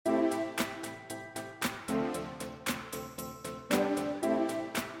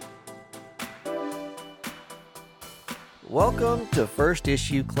Welcome to First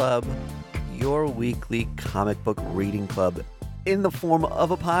Issue Club, your weekly comic book reading club in the form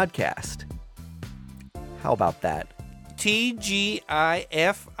of a podcast. How about that? TGIFIC.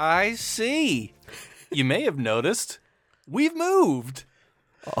 You may have noticed we've moved.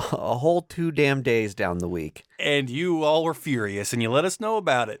 A whole 2 damn days down the week. And you all were furious, and you let us know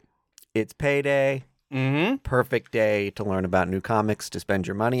about it. It's payday. Mm-hmm. Perfect day to learn about new comics to spend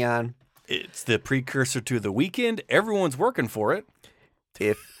your money on. It's the precursor to the weekend. Everyone's working for it.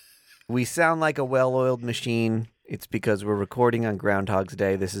 If we sound like a well-oiled machine, it's because we're recording on Groundhog's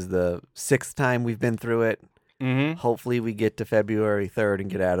Day. This is the 6th time we've been through it. Mm-hmm. Hopefully we get to February 3rd and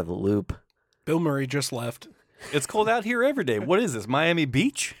get out of the loop. Bill Murray just left. It's cold out here every day. What is this, Miami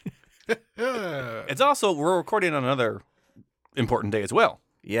Beach? It's also, we're recording on another important day as well.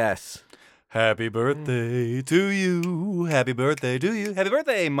 Yes. Happy birthday to you. Happy birthday to you. Happy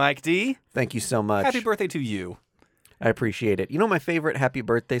birthday, Mike D. Thank you so much. Happy birthday to you. I appreciate it. You know what my favorite happy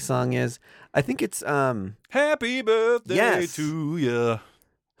birthday song is? I think it's, Happy birthday Yes. to you.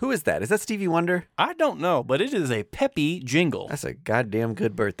 who is that? Is that Stevie Wonder? I don't know, but it is a peppy jingle. That's a goddamn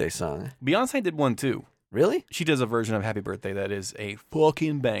good birthday song. Beyonce did one too. Really? She does a version of Happy Birthday that is a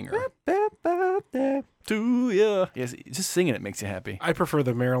fucking banger. Birthday. To ya. Yes, just singing it makes you happy. I prefer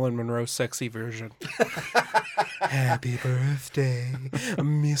the Marilyn Monroe sexy version. Happy birthday,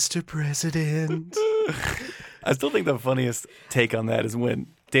 Mr. President. I still think the funniest take on that is when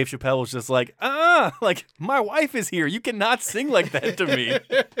Dave Chappelle was just like, my wife is here. You cannot sing like that to me.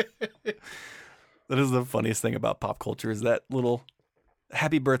 That is the funniest thing about pop culture is that little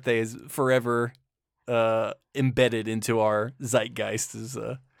Happy Birthday is forever embedded into our zeitgeist as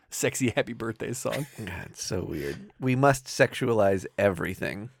a sexy Happy Birthday song. God, it's so weird. We must sexualize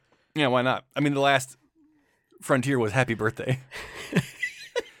everything. Yeah, why not? I mean, the last frontier was Happy Birthday.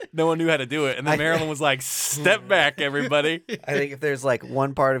 No one knew how to do it. And then Marilyn was like, step back, everybody. I think if there's like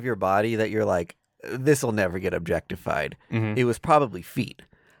one part of your body that you're like, this will never get objectified, it was probably feet.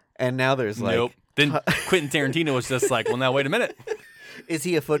 And now there's like, Nope. Then Quentin Tarantino was just like, well, now, wait a minute. is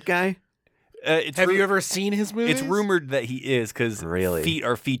he a foot guy? Have you ever seen his movies? It's rumored that he is because Really? feet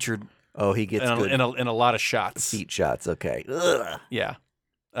are featured Oh, he gets good in a lot of shots. feet shots. Okay. Ugh. Yeah.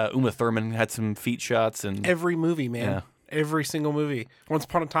 Uma Thurman had some feet shots. And Every movie, man. Yeah. Every single movie. Once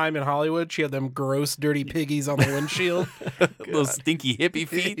upon a time in Hollywood, she had them gross, dirty piggies on the windshield. those stinky hippie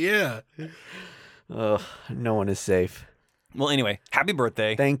feet. Yeah. Ugh, no one is safe. Well, anyway, happy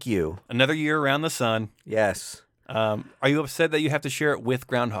birthday. Thank you. Another year around the sun. Yes. Are you upset that you have to share it with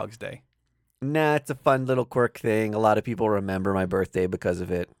Groundhog's Day? Nah, it's a fun little quirk thing. A lot of people remember my birthday because of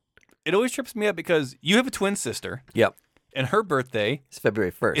it. It always trips me up because you have a twin sister. Yep. And her birthday It's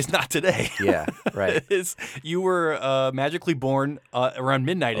February 1st. is not today. Yeah, right. You were magically born around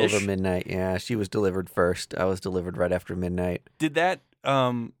midnight-ish. Over midnight, yeah. She was delivered first. I was delivered right after midnight. Did that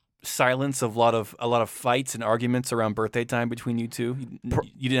silence of a lot of fights and arguments around birthday time between you two?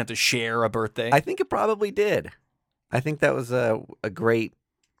 You didn't have to share a birthday? I think it probably did. I think that was a great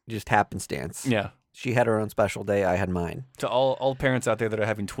just happenstance. Yeah. She had her own special day. I had mine. To all parents out there that are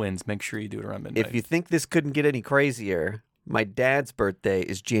having twins, make sure you do it around midnight. If you think this couldn't get any crazier, my dad's birthday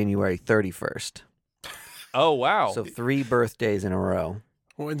is January 31st. Oh, wow. So 3 birthdays in a row.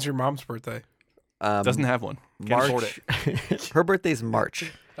 When's your mom's birthday? Doesn't have one. Can't afford it. March. Her birthday's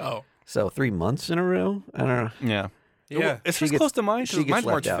March. Oh. So 3 months in a row? I don't know. Yeah. Yeah. It's She just gets- close to mine she because gets mine's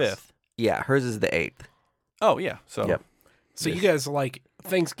March left out. 5th. Yeah, hers is the 8th. Oh, yeah. So Yep. So you guys, like,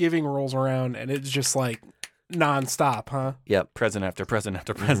 Thanksgiving rolls around and it's just, like, nonstop, huh? Yep. present after present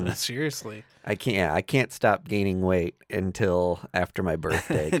after present. Seriously. I can't stop gaining weight until after my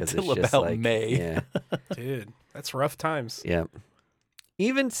birthday because it's Until just about like May. Yeah. Dude, that's rough times. Yep.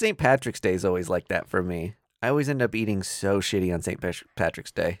 Even St. Patrick's Day is always like that for me. I always end up eating so shitty on St.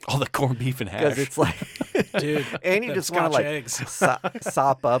 Patrick's Day All the corned beef and because hash. it's like, Dude. and you them just want to Scotch like eggs.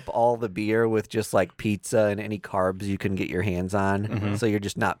 sop up all the beer with just like pizza and any carbs you can get your hands on. Mhm. So you're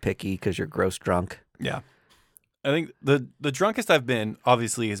just not picky because you're gross drunk. Yeah. I think the drunkest I've been,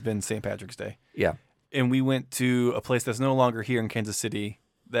 obviously, has been St. Patrick's Day. Yeah. And we went to a place that's no longer here in Kansas City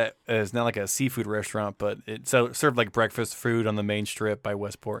that is now like a seafood restaurant, but it served like breakfast food on the main strip by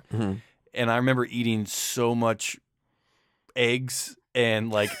Westport. Mhm. And I remember eating so much eggs and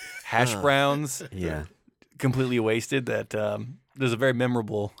like hash browns, Yeah. completely wasted, that there's a very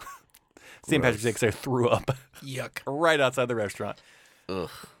memorable St. Patrick's Day because I threw up Yuck. right outside the restaurant. Ugh.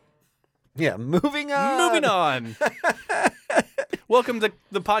 Yeah. Moving on. Moving on. Welcome to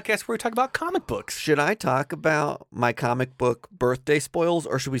the podcast where we talk about comic books. Should I talk about my comic book birthday spoils,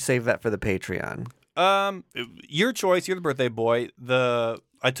 or should we save that for the Patreon? Your choice. You're the birthday boy.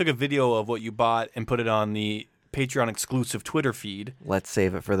 I took a video of what you bought and put it on the Patreon exclusive Twitter feed. Let's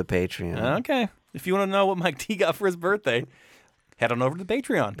save it for the Patreon. Okay. If you want to know what Mike T got for his birthday, head on over to the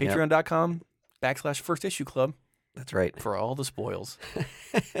Patreon. Yep. Patreon.com/First Issue Club That's right. for all the spoils.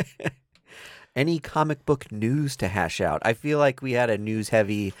 Any comic book news to hash out? I feel like we had a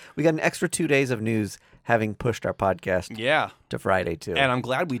we got an extra 2 days of news having pushed our podcast Yeah. to Friday too. And I'm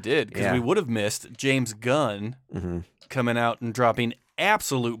glad we did because Yeah. we would have missed James Gunn coming out and dropping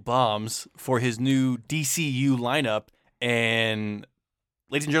absolute bombs for his new DCU lineup. And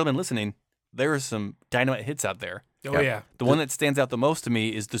ladies and gentlemen listening, there are some dynamite hits out there. Oh, yeah. The one that stands out the most to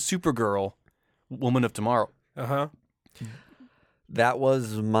me is the Supergirl Woman of Tomorrow. Uh-huh. That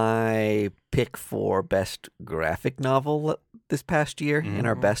was my pick for best graphic novel this past year in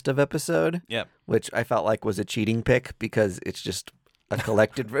our best of episode. Yep. Which I felt like was a cheating pick because it's just a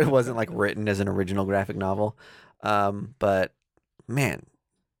collected. It wasn't like written as an original graphic novel. But man,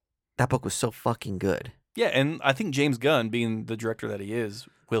 that book was so fucking good. Yeah, and I think James Gunn, being the director that he is,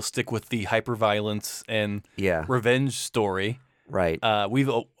 will stick with the hyperviolence and Yeah, revenge story. right. We've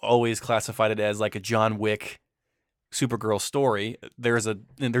always classified it as like a John Wick Supergirl story. There's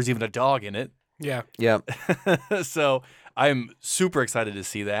even a dog in it. Yeah. Yep. So I'm super excited to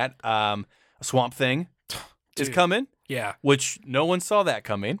see that. Swamp Thing is Dude. coming, Yeah. which no one saw that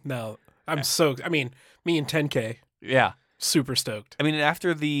coming. No. I mean, me and 10K, Yeah. super stoked. I mean,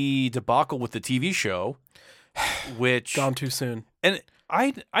 after the debacle with the TV show, which Gone too soon. and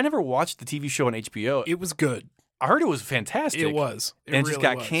I never watched the TV show on HBO. It was good. I heard it was fantastic. It was. It and it really just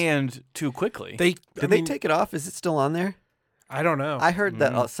got was. canned too quickly. They Did they take it off? Is it still on there? I don't know. I heard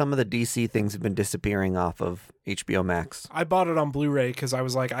that some of the DC things have been disappearing off of HBO Max. I bought it on Blu-ray because I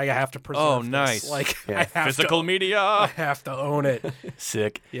was like, I have to preserve Oh, this. nice. Like, Yeah. I have Physical to, I media. have to own it.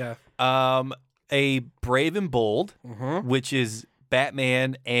 Sick. Yeah. A Brave and Bold, Mm-hmm. which is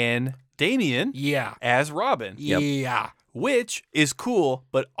Batman and Damian Yeah. as Robin, Yeah. which is cool,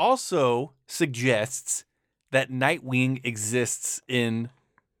 but also suggests that Nightwing exists in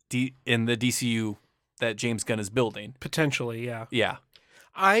the DCU that James Gunn is building. Potentially, yeah. Yeah.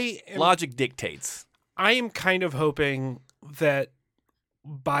 I Logic dictates. am kind of hoping that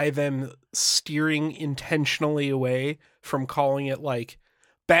by them steering intentionally away from calling it like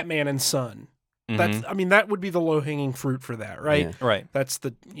Batman and Son. That's I mean, that would be the low-hanging fruit for that, right? Yeah. Right. That's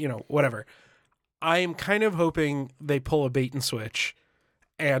the, whatever. I am kind of hoping they pull a bait and switch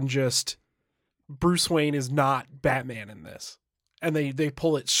and just Bruce Wayne is not Batman in this. And they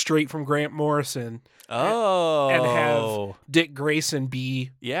pull it straight from Grant Morrison Oh. and have Dick Grayson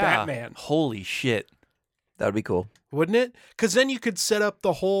be yeah. Batman. Holy shit. That would be cool. Wouldn't it? Because then you could set up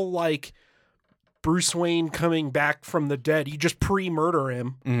the whole, like, Bruce Wayne coming back from the dead. You just pre-murder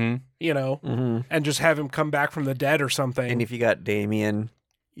him, Mm-hmm. and just have him come back from the dead or something. And if you got Damien,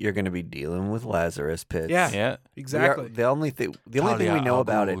 you're going to be dealing with Lazarus Pits. Yeah. Yeah. exactly. The only thing we Talia know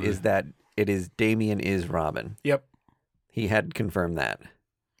about it al is that it is Damien is Robin. Yep. He had confirmed that.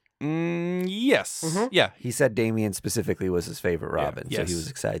 Yes. Mhm. Yeah. He said Damien specifically was his favorite Robin, so Yes. he was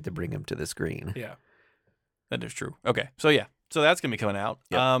excited to bring him to the screen. Yeah. That is true. Okay. So yeah. So that's gonna be coming out.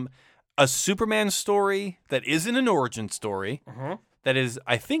 Yep. A Superman story that isn't an origin story. Uh-huh. That is,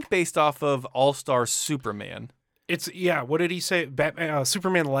 I think, based off of All Star Superman. It's, what did he say? Batman,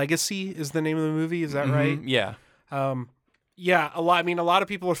 Superman Legacy is the name of the movie. Is that Mhm. right? Yeah. A lot of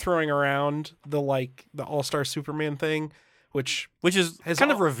people are throwing around the All-Star Superman thing, which Which is Has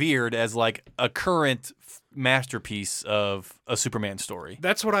kind of all- revered as like a current masterpiece of a Superman story.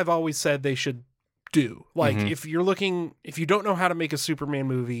 that's what I've always said they should do. Like, Mhm. if you don't know how to make a Superman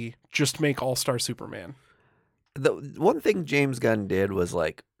movie, just make All-Star Superman. The one thing James Gunn did was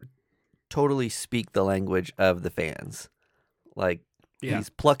like totally speak the language of the fans. Like Yeah. he's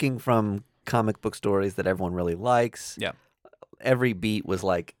plucking from comic book stories that everyone really likes. Yeah. Every beat was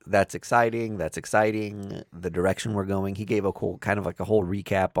like, that's exciting, the direction we're going. He gave a whole kind of like a whole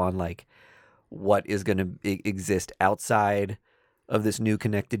recap on like what is going to exist outside of this new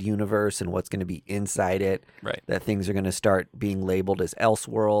connected universe and what's going to be inside it. Right. That things are going to start being labeled as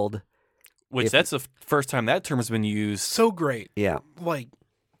Elseworld. Which If- that's the first time that term has been used. So great. Yeah. Like,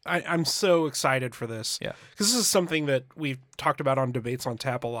 I'm so excited for this. Yeah. Because this is something that we've talked about on Debates on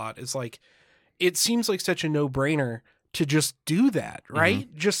Tap a lot. Is like, it seems like such a no-brainer to just do that,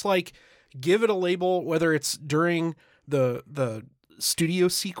 right? Just like give it a label, whether it's during the studio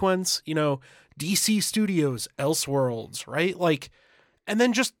sequence, DC Studios, Elseworlds, right? Like, and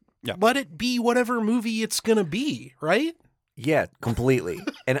then just let it be whatever movie it's gonna be, right? Yeah, completely.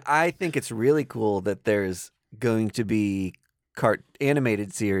 And I think it's really cool that there's going to be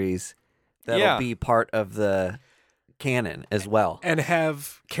animated series that'll Yeah. be part of the canon as well. and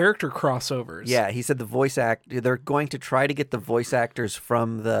have character crossovers. Yeah, he said they're going to try to get the voice actors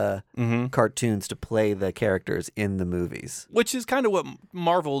from the cartoons to play the characters in the movies. Which is kind of what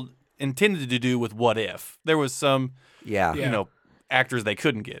Marvel intended to do with What If. There was some, Yeah. actors they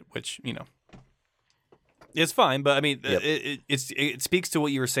couldn't get, which, it's fine. But I mean, Yep. it speaks to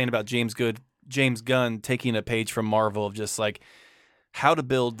what you were saying about James Gunn taking a page from Marvel of just like how to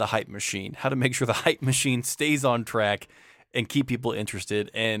build the hype machine, how to make sure the hype machine stays on track and keep people interested.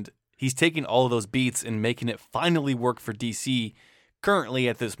 And he's taking all of those beats and making it finally work for DC currently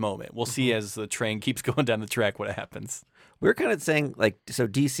at this moment. We'll see as the train keeps going down the track what happens. We're kind of saying, like, so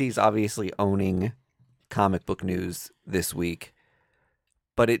DC's obviously owning comic book news this week,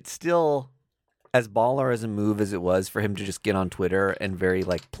 but it's still as baller as a move as it was for him to just get on Twitter and very,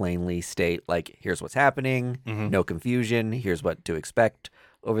 like, plainly state, like, here's what's happening, no confusion, here's what to expect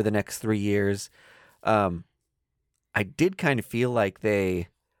over the next 3 years. I did kind of feel like they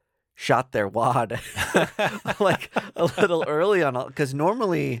shot their wad like a little early on, because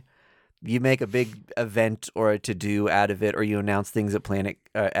normally you make a big event or a to-do out of it, or you announce things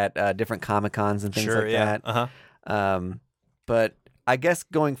at different Comic-Cons and things that. But I guess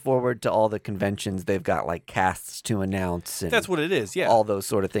going forward to all the conventions, they've got like casts to announce. And That's what it is, yeah. all those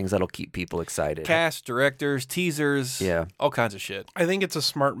sort of things that'll keep people excited. Cast, directors, teasers, all kinds of shit. I think it's a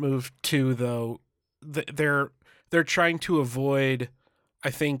smart move too, though. They're trying to avoid,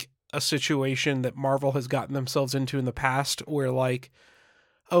 I think, a situation that Marvel has gotten themselves into in the past, where like,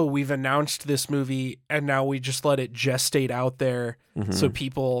 oh, we've announced this movie and now we just let it gestate out there, so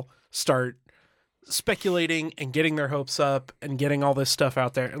people start speculating and getting their hopes up and getting all this stuff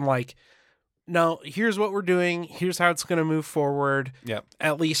out there. And like, no, here's what we're doing. Here's how it's going to move forward. Yep.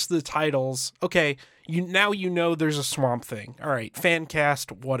 At least the titles. Okay, now there's a Swamp Thing. All right, fan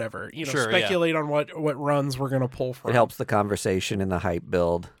cast, whatever. Speculate on what runs we're going to pull from. It helps the conversation and the hype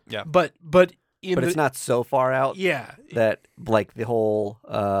build. Yeah. But It's not so far out that like the whole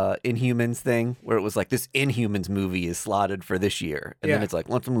Inhumans thing, where it was like this Inhumans movie is slotted for this year. And then it's like,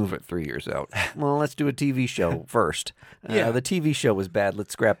 let's move it 3 years out. Well, let's do a TV show first. The TV show was bad.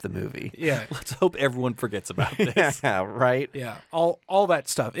 Let's scrap the movie. Yeah. Let's hope everyone forgets about this. Yeah, right? Yeah. All that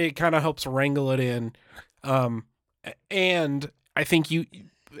stuff. It kind of helps wrangle it in. And I think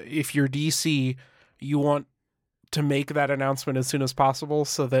if you're DC, you want to make that announcement as soon as possible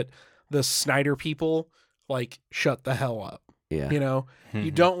so that the Snyder people like shut the hell up. Yeah.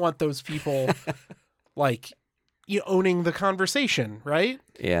 You don't want those people like owning the conversation, right?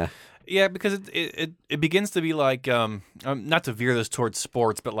 Yeah. Yeah, because it begins to be like not to veer this towards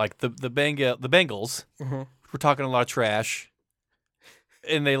sports, but like the Bengals were talking a lot of trash,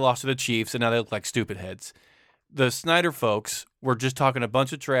 and they lost to the Chiefs, and now they look like stupid heads. The Snyder folks were just talking a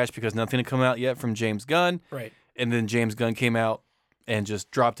bunch of trash because nothing had come out yet from James Gunn, right? And then James Gunn came out and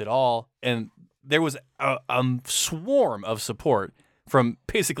just dropped it all, and there was a swarm of support from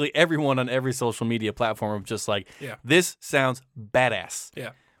basically everyone on every social media platform of just like, this sounds badass. Yeah.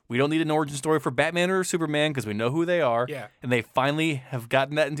 We don't need an origin story for Batman or Superman because we know who they are. Yeah. And they finally have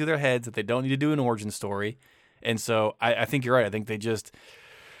gotten that into their heads that they don't need to do an origin story. And so I think you're right. I think they just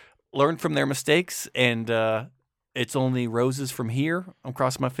learned from their mistakes, and it's only roses from here. I'm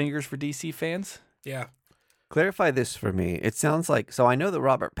crossing my fingers for DC fans. Yeah. Clarify this for me. It sounds like, so I know that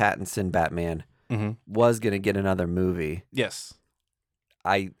Robert Pattinson Batman was going to get another movie. Yes.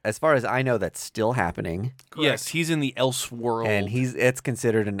 As far as I know, that's still happening. Correct. Yes, he's in the Elseworld. And it's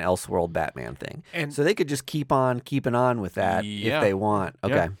considered an Elseworld Batman thing. And so they could just keep on keeping on with that if they want.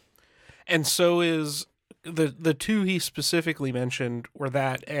 Okay. Yeah. And so is the two he specifically mentioned were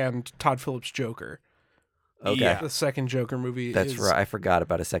that and Todd Phillips' Joker. Okay. Yeah. The second Joker movie. That's right. I forgot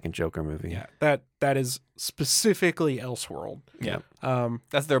about a second Joker movie. Yeah. That is specifically Elseworld. Yeah.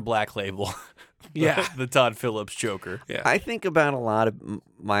 That's their black label. Yeah. The Todd Phillips Joker. Yeah. I think about a lot of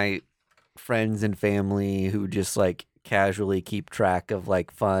my friends and family who just like casually keep track of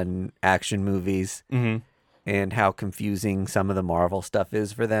like fun action movies and how confusing some of the Marvel stuff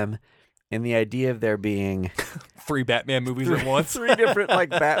is for them. And the idea of there being 3 Batman movies at once. 3 different like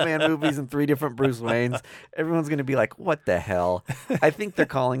Batman movies and 3 different Bruce Waynes. Everyone's going to be like, what the hell? I think they're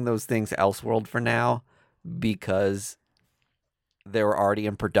calling those things Elseworld for now because they were already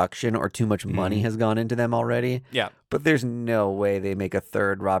in production or too much money has gone into them already. Yeah. But there's no way they make a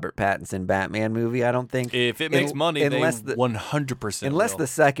third Robert Pattinson Batman movie, I don't think. If it makes money, unless they 100% Unless will. the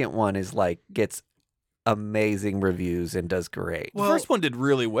second one is like gets amazing reviews and does great. The first one did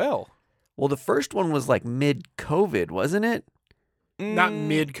really well. Well, the first one was like mid-COVID, wasn't it? Not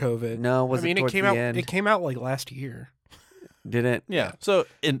mid-COVID. No, was I mean, it towards came the out. end? It came out like last year. didn't. Yeah. So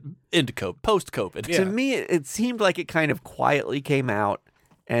into COVID, post COVID. Yeah. To me, it seemed like it kind of quietly came out,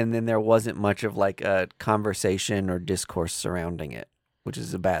 and then there wasn't much of like a conversation or discourse surrounding it, which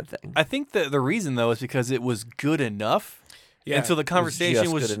is a bad thing. I think that the reason though is because it was good enough. Yeah. And so the conversation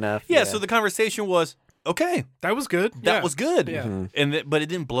just was good enough, Yeah, yeah. So the conversation was okay. That was good. That Yeah. was good. Yeah. Mhm. And but it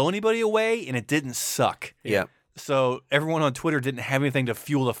didn't blow anybody away, and it didn't suck. Yeah. So everyone on Twitter didn't have anything to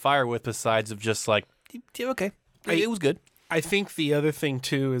fuel the fire with besides of just like, yeah, okay, it was good. I think the other thing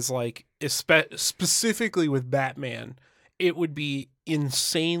too is like, specifically with Batman, it would be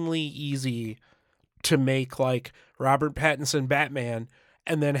insanely easy to make like Robert Pattinson Batman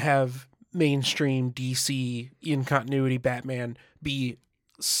and then have mainstream DC in continuity Batman be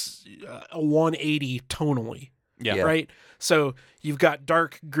a 180 tonally, Yeah. Yeah. right? So you've got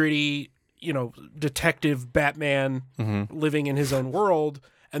dark, gritty, detective Batman Mm-hmm. living in his own world,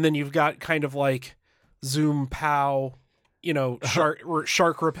 and then you've got kind of like Zoom Pow,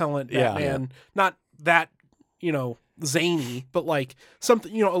 shark repellent Yeah. Batman. Not that, zany, but like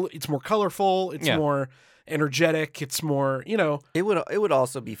something, it's more colorful, it's Yeah. more energetic, it's more, It would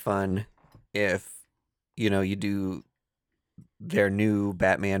also be fun if you do their new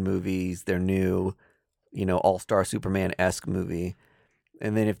Batman movies, their new All-Star Superman-esque movie,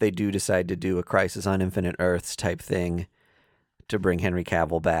 and then if they do decide to do a Crisis on Infinite Earths type thing to bring Henry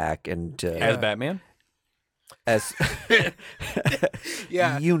Cavill back and to As Batman. as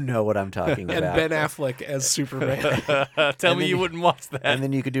Yeah. you know what I'm talking and about. Ben Affleck as Superman. Tell And me then- you wouldn't watch that. And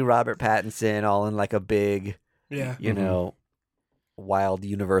then you could do Robert Pattinson all in like a big, Yeah. wild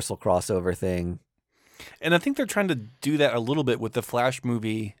Universal crossover thing. And I think they're trying to do that a little bit with the Flash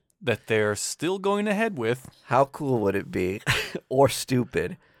movie that they're still going ahead with. How cool would it be? Or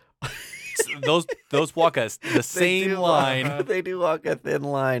stupid. Those walk us the They same do line. walk- they do walk a thin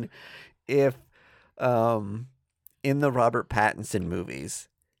line. If in the Robert Pattinson movies,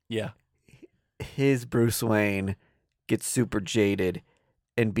 Yeah. his Bruce Wayne gets super jaded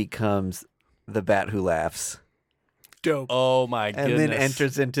and becomes the Bat Who Laughs. Dope. Oh my And goodness. then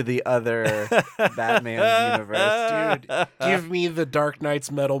enters into the other Batman's universe. Dude, Give me the Dark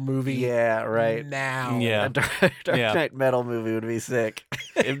Knight's Metal movie yeah, right. now. Yeah. A Dark Yeah. Knight Metal movie would be sick.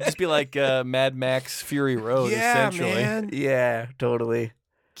 It would just be like Mad Max Fury Road, Yeah, essentially. man. Yeah, totally.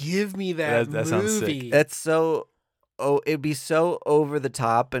 Give me that, That sounds sick. movie. That's so. Oh, it'd be so over the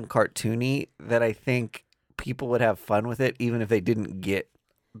top and cartoony that I think people would have fun with it, even if they didn't get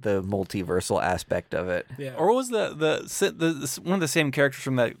the multiversal aspect of it. Yeah. Or what was the one of the same characters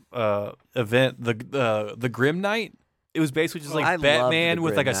from that event, the Grim Knight? It was basically just like I loved Batman the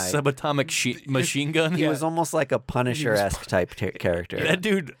with like a Grim Knight. subatomic machine gun. He was almost like a Punisher-esque type character. That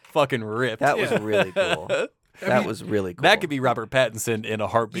dude fucking ripped. That was really cool. That was really cool. That could be Robert Pattinson in a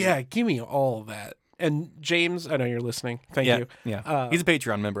heartbeat. Yeah, give me all of that. And James, I know you're listening. Thank yeah, you. yeah. He's a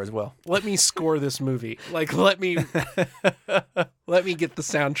Patreon member as well. Let me score this movie. Like, let me get the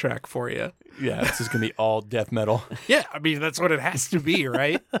soundtrack for you. Yeah, it's just gonna be all death metal. Yeah, I mean that's what it has to be,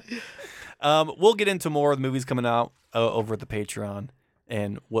 right? We'll get into more of the movies coming out over at the Patreon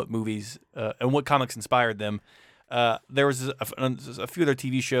and what movies and what comics inspired them. There was a few other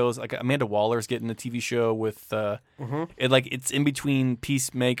TV shows, like Amanda Waller's getting a TV show with it's in between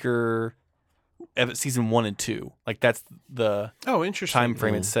Peacemaker season 1 and 2. Like that's the Oh, interesting. time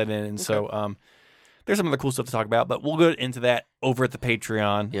frame it's set in, and so there's some other cool stuff to talk about. But we'll go into that over at the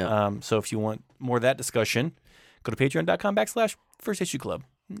Patreon. Yeah. So if you want more of that discussion, go to patreon.com/First Issue Club,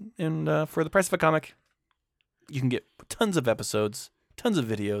 and for the price of a comic, you can get tons of episodes, tons of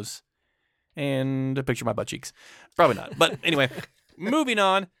videos, and a picture of my butt cheeks. Probably not. But anyway, moving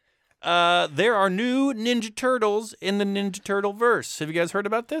on. There are new Ninja Turtles in the Ninja Turtle verse. Have you guys heard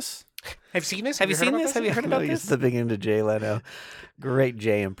about this? Have you seen this? Have you seen this? Have you heard about He's this? slipping into Jay Leno. Great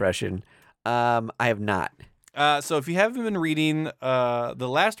Jay impression. I have not. So if you haven't been reading, The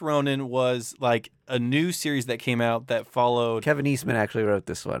Last Ronin was like a new series that came out that followed. Kevin Eastman actually wrote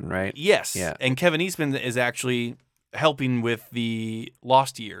this one, right? Yes. Yeah. And Kevin Eastman is actually helping with the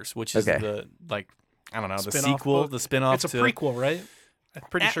Lost Years, which is Okay. the the Spin-off sequel, book? the spinoff. It's a prequel, right? I'm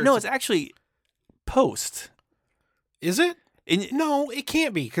pretty sure. No, it's actually post. Is it? In, No, it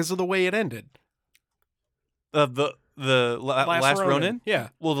can't be because of the way it ended. the Last Ronin. Yeah.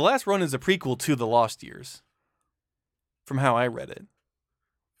 Well, The Last Ronin is a prequel to the Lost Years, from how I read it.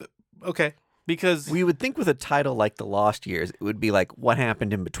 Okay. Because We would think with a title like The Lost Years, it would be like what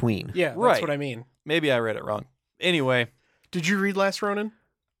happened in between. Yeah, that's Right. what I mean. maybe I read it wrong. Anyway, Did you read Last Ronin?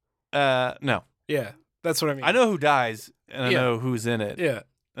 no. Yeah, that's what I mean. I know who dies, and I Yeah. know who's in it, Yeah,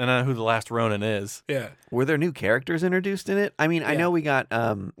 and I know who the last Ronin is. yeah. Were there new characters introduced in it? I mean, I Yeah. know we got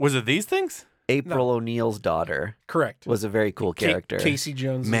Was it these things? April O'Neil's daughter Correct. was a very cool character. Casey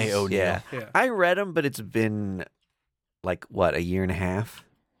Jones. May O'Neil. Yeah. Yeah. I read them, but it's been like what, a year and a half?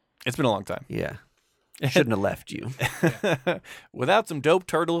 It's been a long time. Yeah. Shouldn't have left you. Without some dope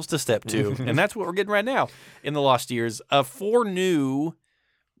turtles to step to. And that's what we're getting right now in the Lost Years. 4 new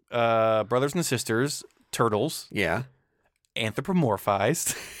brothers and sisters, turtles, Yeah.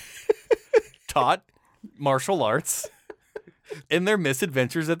 anthropomorphized, taught martial arts in their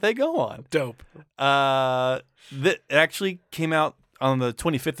misadventures that they go on. Dope. That actually came out on the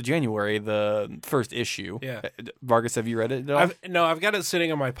 25th of January, the first issue. Yeah. Vargas, have you read it at all? I've got it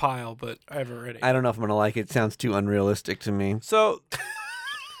sitting on my pile, but I haven't read it. I don't know if I'm going to like it. It sounds too unrealistic to me. So,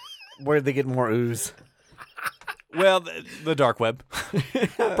 Where'd they get more ooze? well, the dark web.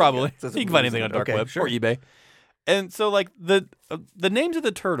 Probably. So it's You can find anything on dark okay, web sure. or eBay. And so, like, the names of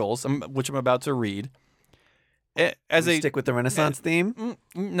the turtles, which I'm about to read, as We a stick with the Renaissance theme?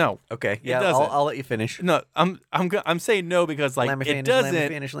 no, Okay. Yeah, doesn't. I'll let you finish. no, I'm saying no because like Let me it finish, doesn't, let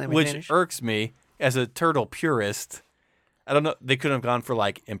me finish, let me which finish. irks me as a turtle purist. I don't know. They could have gone for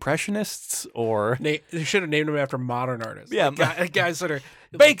like impressionists or They should have named them after modern artists. Yeah. Like, guys that are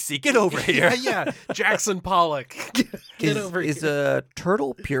Banksy. Get over here. yeah, Jackson Pollock. Get over Is here. a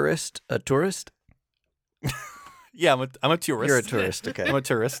turtle purist a tourist? Yeah, I'm a tourist. You're a tourist, okay. I'm a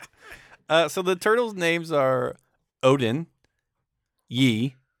tourist. So the turtles' names are Odin,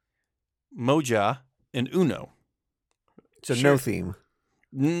 Yi, Moja, and Uno. So Sure. no theme.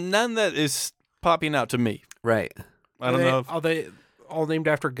 None that is popping out to me. Right. I don't know. If, Are they all named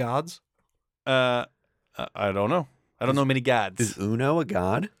after gods? I don't know. I don't know many gods. Is Uno a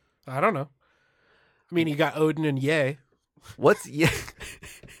god? I don't know. I mean, you got Odin and Ye. What's yeah?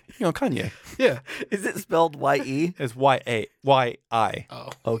 You know, Kanye. Yeah. Is it spelled Y-E? It's Y-I. Oh,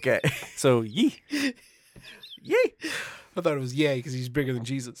 Okay. So Yi. Yay. I thought it was Ye because he's bigger than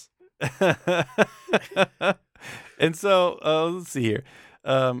Jesus. And so let's see here.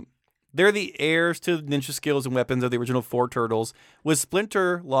 They're the heirs to the ninja skills and weapons of the original 4 turtles. With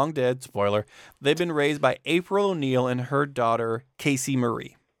Splinter long dead, spoiler, they've been raised by April O'Neil and her daughter Casey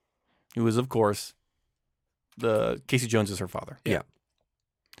Marie, who is, of course, the Casey Jones is her father. Yeah.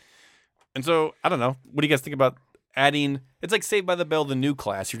 And so I don't know. What do you guys think about adding? It's like Saved by the Bell, the new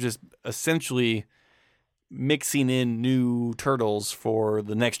class. You're just essentially mixing in new turtles for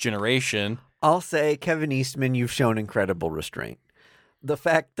the next generation. I'll say, Kevin Eastman, you've shown incredible restraint. The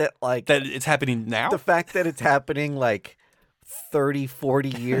fact that That it's happening now. the fact that it's happening 30, 40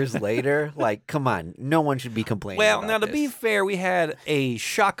 years later, come on, no one should be complaining. Well, about now to this. be fair, we had a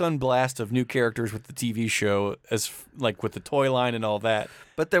shotgun blast of new characters with the TV show, with the toy line and all that.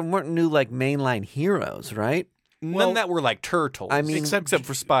 But there weren't new mainline heroes, right? None that were like turtles. I mean- except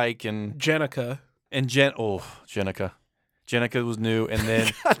for Spike and Jenica. Jenica. Jenica was new, and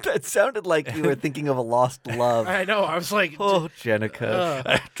then That sounded like you were thinking of a lost love. I know. I was like, Oh, Jenica.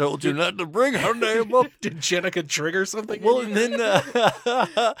 I told you not to bring her name up. did Jenica trigger something? Well, in and you?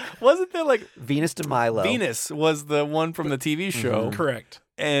 then wasn't there like Venus de Milo. Venus was the one from the TV show, Correct.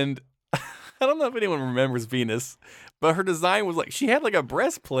 and I don't know if anyone remembers Venus, but her design was she had a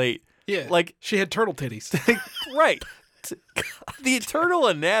breastplate. Yeah. Like- she had turtle titties. Right. The eternal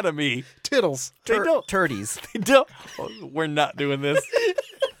anatomy. Tittles. They don't. Turdies. They don't. We're not doing this.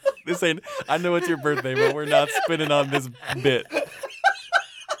 This ain't. I know it's your birthday, but we're not spinning on this bit.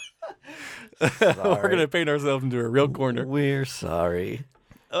 We're gonna paint ourselves into a real corner. We're sorry.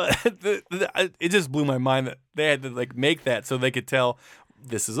 It just blew my mind that they had to make that so they could tell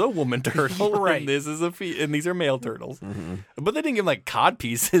this is a woman turtle, Right. And this is and these are male turtles. But they didn't give cod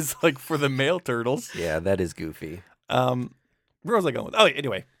pieces for the male turtles. Yeah, that is goofy. Where was I going with? Oh,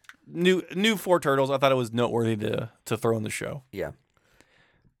 anyway, new 4 turtles. I thought it was noteworthy to throw in the show. Yeah.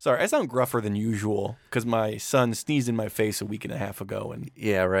 Sorry, I sound gruffer than usual because my son sneezed in my face a week and a half ago, and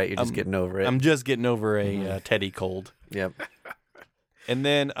Yeah, right. You're just getting over it. I'm just getting over a Teddy cold. Yep. And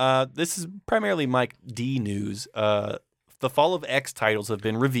then this is primarily Mike D news. The Fall of X titles have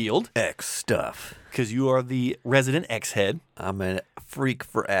been revealed X stuff. because you are the resident X head. I'm a freak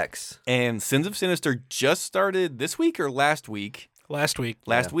for X. And Sins of Sinister just started this week or last week. Last week.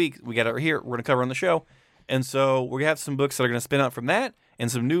 Last week, we got it here. We're going to cover on the show. And so we're going to have some books that are going to spin out from that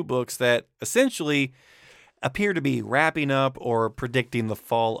and some new books that essentially appear to be wrapping up or predicting the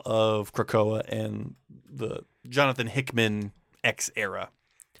fall of Krakoa and the Jonathan Hickman X era.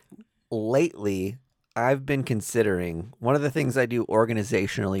 Lately, I've been considering one of the things I do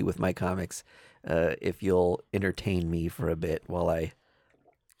organizationally with my comics, if you'll entertain me for a bit while I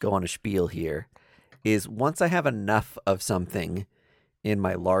go on a spiel here, is once I have enough of something in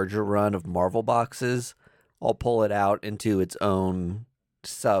my larger run of Marvel boxes, I'll pull it out into its own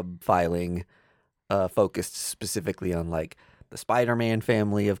sub-filing focused specifically on like the Spider-Man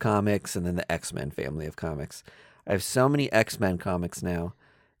family of comics and then the X-Men family of comics. I have so many X-Men comics now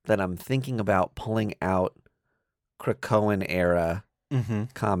that I'm thinking about pulling out Krakoan era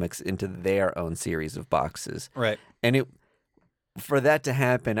comics into their own series of boxes. Right. And for that to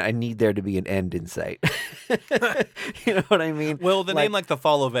happen, I need there to be an end in sight. You know what I mean? Well, the name like The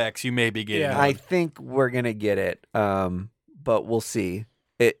Fall of X, you may be getting. Yeah. one. I think we're gonna get it, but we'll see.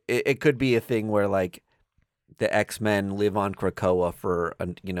 It could be a thing where like the X-Men live on Krakoa for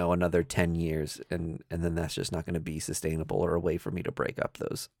another 10 years, and then that's just not going to be sustainable or a way for me to break up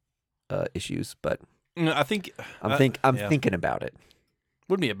those issues. But I think I'm thinking about it.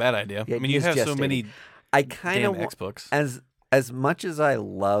 wouldn't be a bad idea. Yeah, I mean, you it's have so gestating. many I kind damn of X books. as much as I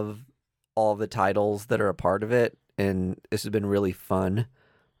love all the titles that are a part of it, and this has been really fun.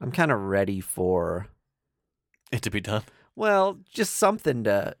 I'm kind of ready for It to be done. well, just something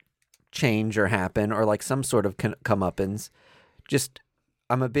to change or happen, or like some sort of comeuppance. Just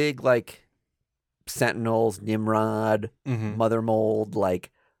I'm a big like Sentinels, Nimrod, Mother Mold. Like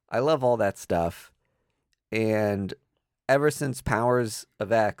I love all that stuff, and ever since Powers of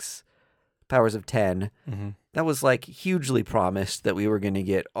 10, that was like hugely promised that we were going to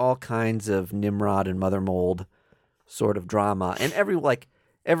get all kinds of Nimrod and Mother Mold sort of drama. And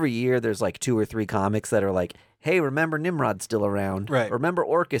every year there's like 2 or 3 comics that are like, hey, remember Nimrod's still around. Right. Remember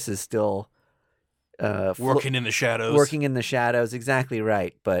Orcus is still Working in the shadows. working in the shadows. Exactly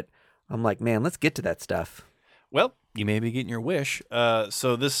right. But I'm like, man, let's get to that stuff. Well, you may be getting your wish.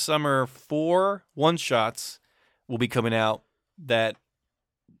 So this summer, 4 one-shots will be coming out that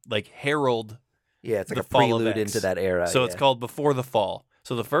like herald. Yeah, it's like The a Fall of prelude X. into that era. So it's yeah. called Before the Fall.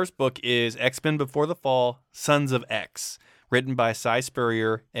 So the first book is X-Men Before the Fall, Sons of X, written by Cy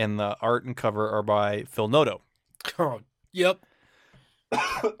Spurrier, and the art and cover are by Phil Noto. Oh, yep.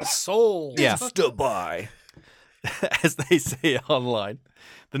 Soul. Yeah. Insta-buy. As they say online.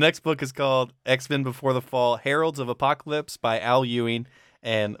 The next book is called X-Men Before the Fall, Heralds of Apocalypse by Al Ewing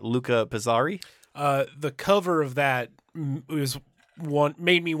and Luca Pizzari. The cover of that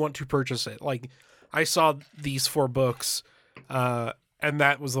made me want to purchase it. Like, I saw these 4 books, and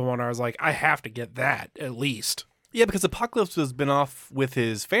that was the one I was like, I have to get that at least. Yeah, because Apocalypse has been off with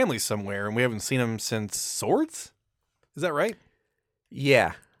his family somewhere, and we haven't seen him since Swords? Is that right?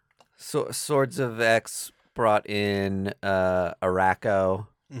 Yeah. So Swords of X brought in Araco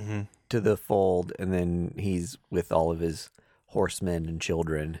to the fold, and then he's with all of his horsemen and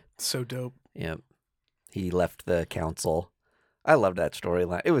children. So dope. Yep. He left the council. I loved that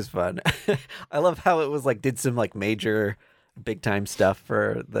storyline. It was fun. I love how it was like did some like major big time stuff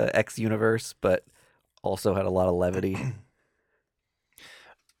for the X universe, but also had a lot of levity.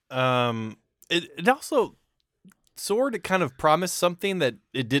 It also Sword kind of promised something that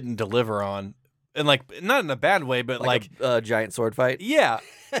it didn't deliver on. And like not in a bad way, but like a giant sword fight. yeah.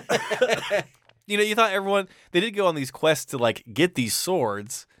 You thought everyone they did go on these quests to like get these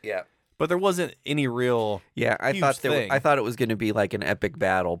swords, Yeah. but there wasn't any real Yeah, I huge thought thing. I thought it was going to be like an epic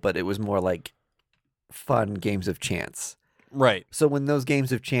battle, but it was more like fun games of chance. right. So when those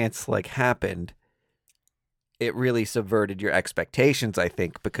games of chance like happened, it really subverted your expectations, I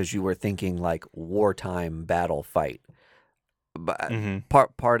think, because you were thinking like wartime battle fight. But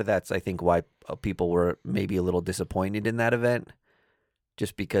part of that's I think why people were maybe a little disappointed in that event,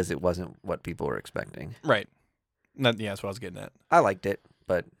 just because it wasn't what people were expecting. Right. Yeah, that's what I was getting at. I liked it,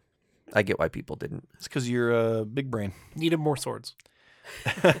 but I get why people didn't. It's because you're a big brain. Needed more swords.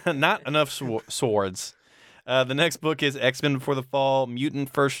 Not enough swords. The next book is X-Men Before the Fall,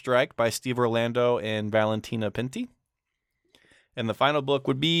 Mutant First Strike by Steve Orlando and Valentina Pinti. And the final book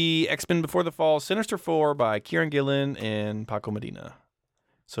would be X-Men Before the Fall, Sinister Four by Kieran Gillen and Paco Medina.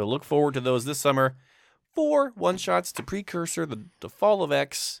 So look forward to those this summer. 4 one-shots to precursor the Fall of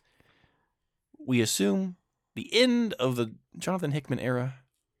X. We assume the end of the Jonathan Hickman era.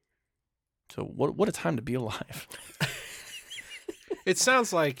 So what a time to be alive. It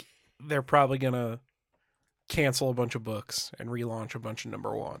sounds like they're probably going to cancel a bunch of books and relaunch a bunch of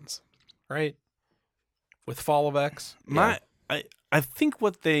number 1s, right? With Fall of X. I think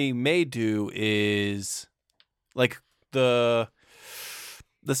what they may do is like the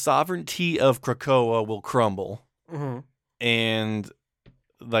sovereignty of Krakoa will crumble, and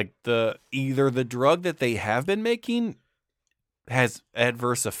like either the drug that they have been making has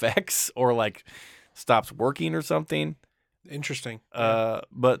adverse effects or like stops working or something. Interesting.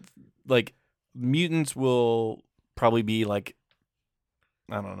 But like mutants will probably be like,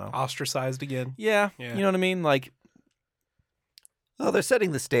 I don't know, Ostracized again. yeah. Yeah. You know what I mean? Like, Well, they're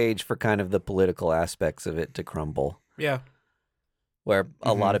setting the stage for kind of the political aspects of it to crumble, Yeah. where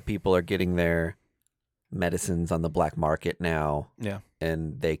a lot of people are getting their medicines on the black market now, Yeah.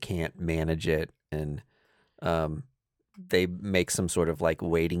 and they can't manage it, and they make some sort of like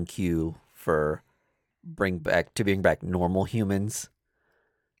waiting queue for bring back normal humans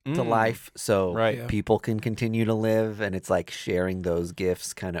to life, so Right. Yeah. people can continue to live, and it's like sharing those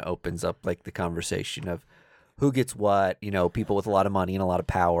gifts kind of opens up like the conversation of who gets what. People with a lot of money and a lot of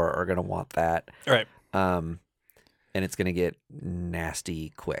power are going to want that, Right. and it's going to get nasty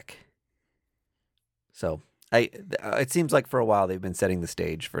quick. So it seems like for a while they've been setting the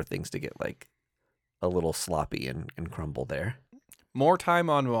stage for things to get like a little sloppy and crumble there. More time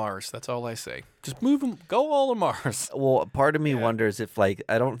on Mars. That's all I say. Just move them. Go all to Mars. Well, part of me Yeah. wonders if like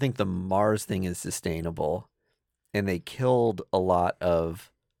I don't think the Mars thing is sustainable, and they killed a lot of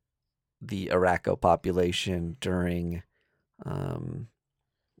the Araco population during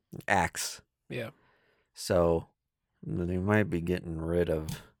Axe, Yeah. so they might be getting rid of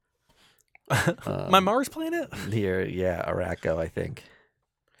My Mars planet? Araco, I think.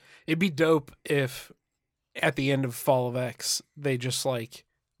 It'd be dope if at the end of Fall of X they just like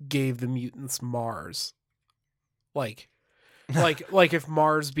gave the mutants Mars. Like if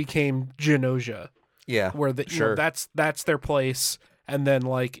Mars became Genosha, Yeah, where Sure. that's their place, and then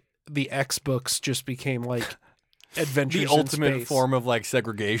like the X books just became like adventures The in ultimate space. form of like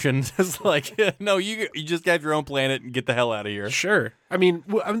segregation. It's like, no, you just have your own planet and get the hell out of here. Sure. I mean,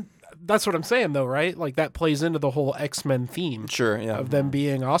 that's what I'm saying though, right? Like that plays into the whole X-Men theme Sure, yeah. of them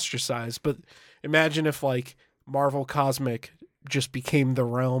being ostracized. But imagine if like Marvel Cosmic just became the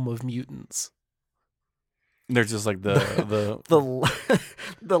realm of mutants. There's just like the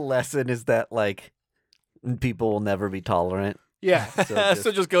the lesson is that like people will never be tolerant. Yeah.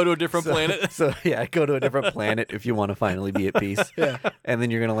 so just go to a different planet. So yeah, go to a different planet if you want to finally be at peace. Yeah. And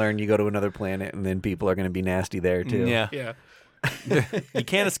then you're gonna learn you go to another planet, and then people are gonna be nasty there too. Yeah. Yeah. You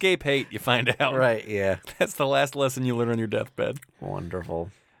can't escape hate, you find out. Right. Yeah. That's the last lesson you learn on your deathbed.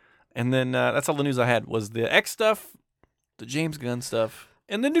 Wonderful. And then that's all the news I had was the X stuff, the James Gunn stuff,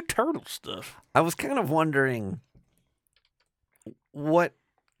 and the new Turtle stuff. I was kind of wondering what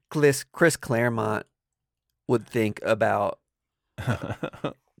Chris Claremont would think about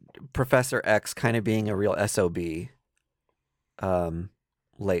Professor X kind of being a real SOB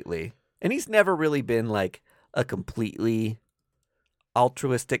lately. And he's never really been like a completely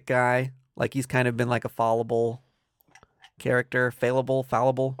altruistic guy. Like he's kind of been like a fallible character,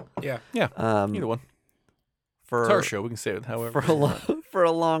 fallible. Yeah. Yeah, either one. For It's our show. We can say it however. for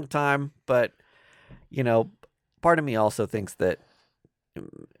a long time, but part of me also thinks that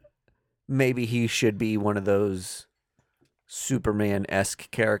maybe he should be one of those Superman-esque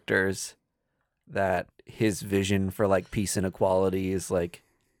characters that his vision for like peace and equality is like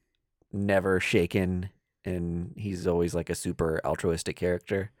never shaken, and he's always like a super altruistic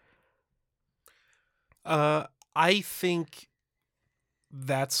character. I think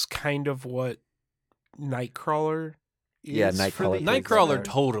that's kind of what Nightcrawler is. Yeah, for Nightcrawler the plays Nightcrawler X-Men.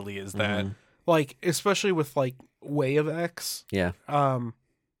 totally is that. Mhm. Like especially with like Way of X. Yeah.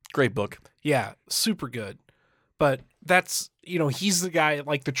 Great book. Yeah, super good. But that's, he's the guy,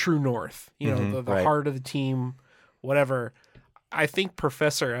 like the true north, the right. heart of the team, whatever. I think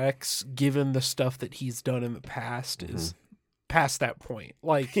Professor X, given the stuff that he's done in the past, is past that point.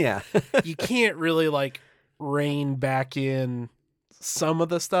 Like, Yeah. you can't really like rein back in some of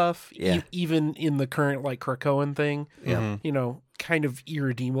the stuff, Yeah. even in the current like Krakoan thing, Yeah. kind of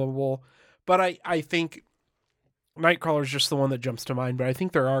irredeemable. But I think Nightcrawler's just the one that jumps to mind. But I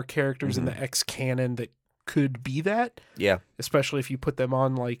think there are characters in the X canon that could be that, Yeah. especially if you put them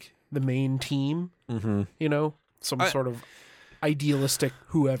on like the main team, Mm-hmm. some sort of idealistic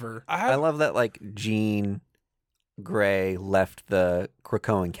whoever. I love that like Jean Grey left the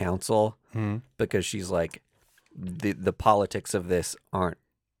Krakoan Council because she's like the politics of this aren't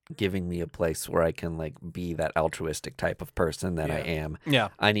giving me a place where I can like be that altruistic type of person that I am. Yeah.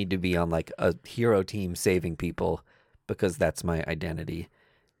 I need to be on like a hero team saving people because that's my identity.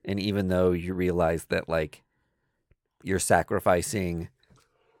 And even though you realize that like you're sacrificing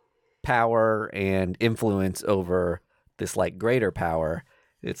power and influence over this like greater power,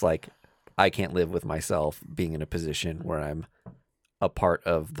 it's like I can't live with myself being in a position where I'm a part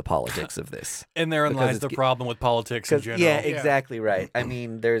of the politics of this. And therein Because lies the it's- problem with politics in 'Cause- general. yeah, exactly right. I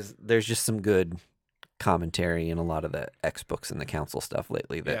mean, there's just some good commentary in a lot of the X books and the council stuff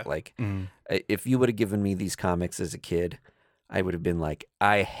lately that Yeah. like Mhm. if you would have given me these comics as a kid, I would have been like,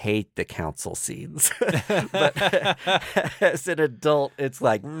 I hate the council scenes. But as an adult, it's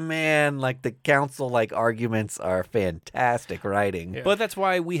like, man, like the council like arguments are fantastic writing. Yeah. But that's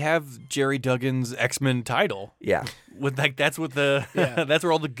why we have Jerry Duggan's X-Men title. Yeah. With like that's what the Yeah. that's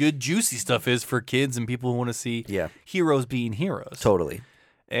where all the good juicy stuff is for kids and people who want to see Yeah. heroes being heroes. Totally.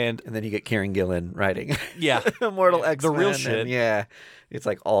 And And then you get Kieran Gillen writing yeah, Immortal The X-Men. real and shit. yeah. It's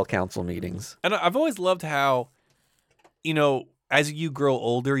like all council meetings. and I've always loved how, you know, as you grow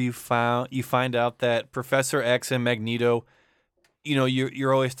older, you find out that Professor X and Magneto, you know,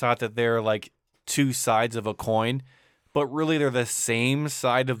 you're always taught that they're like two sides of a coin, but really they're the same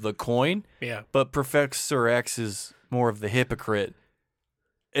side of the coin. Yeah. But Professor X is more of the hypocrite,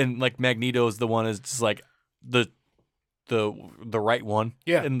 and like Magneto is the one is just like the right one.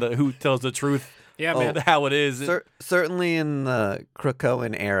 Yeah. and the who tells the truth. Yeah, Oh. man. How it is. Certainly in the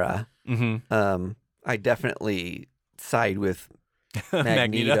Krakoan era, Mm-hmm. I definitely side with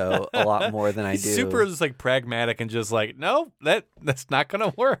Magneto a lot more than I do. He's super just like pragmatic and just like, no, that's not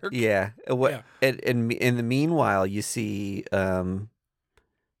gonna work. Yeah. What? Yeah. And in the meanwhile, you see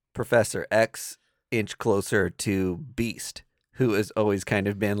Professor X inch closer to Beast, who has always kind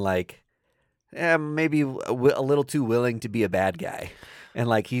of been like, maybe a little too willing to be a bad guy, and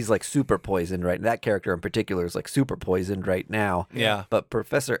like he's like super poisoned right. That character in particular is like super poisoned right now. Yeah. But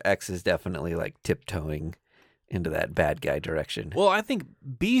Professor X is definitely like tiptoeing into that bad guy direction. Well, I think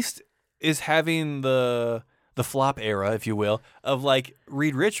Beast is having the flop era, if you will, of like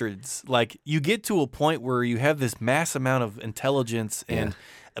Reed Richards. Like you get to a point where you have this mass amount of intelligence and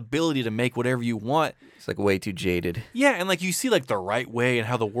ability to make whatever you want. It's like way too jaded. Yeah, and like you see like the right way and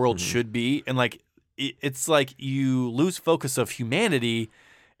how the world should be, and like it's like you lose focus of humanity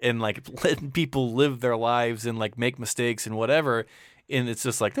and like letting people live their lives and like make mistakes and whatever. And it's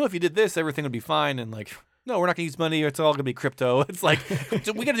just like, no, if you did this, everything would be fine. And like, no, we're not gonna use money. It's all gonna be crypto. It's like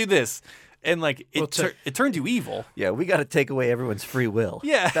we got to do this, and like it turns you evil. Yeah, we got to take away everyone's free will.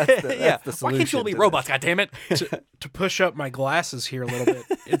 Yeah, That's the, yeah. that's the Why can't you all solution be to robots? God damn it! To push up my glasses here a little bit,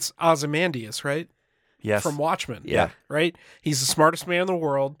 it's Ozymandias, right? Yes, From Watchmen. Yeah. Right? He's the smartest man in the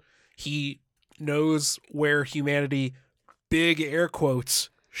world. He knows where humanity, big air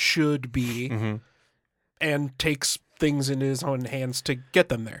quotes, should be, Mm-hmm. and takes things into his own hands to get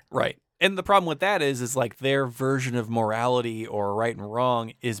them there. right. And the problem with that is like their version of morality or right and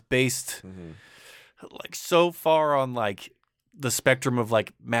wrong is based like so far on like the spectrum of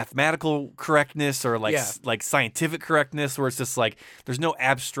like mathematical correctness or like Yeah. like scientific correctness, where it's just like there's no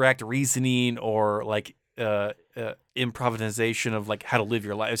abstract reasoning or like improvisation of like how to live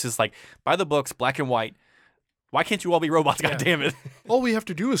your life. It's just like by the books, black and white. Why can't you all be robots? God damn it! All we have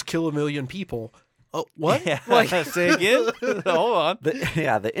to do is kill 1 million people. Oh, what? Yeah, Like, say again. Hold on.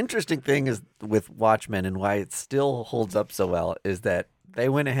 The interesting thing is with Watchmen and why it still holds up so well is that they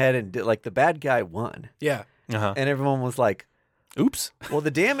went ahead and did like the bad guy won, yeah. Uh-huh. and everyone was like, Oops. "Well,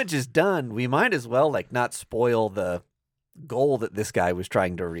 the damage is done. We might as well like not spoil the goal that this guy was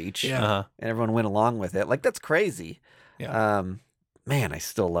trying to reach." Yeah. Uh-huh. And everyone went along with it. Like that's crazy. Yeah. Man, I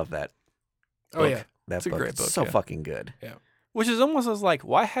still love that. Oh, book. yeah. That It's a book. great It's book, so yeah. fucking good. Which is almost as like,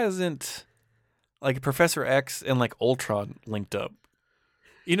 why hasn't like Professor X and like Ultron linked up?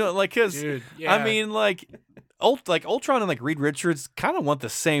 You know, like because Dude, yeah. I mean, like Ultron and like Reed Richards kind of want the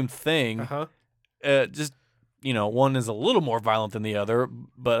same thing. Uh-huh. Just you know, one is a little more violent than the other,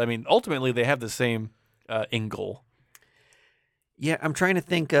 but I mean, ultimately they have the same end goal. Yeah, I'm trying to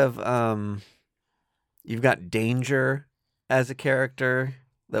think of you've got Danger as a character.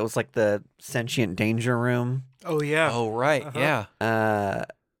 That was like the sentient danger room. Oh, yeah. Oh right, Uh-huh. yeah.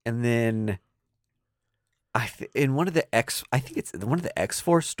 And then in one of the I think it's one of the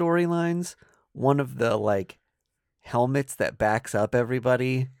X-Force storylines, one of the like helmets that backs up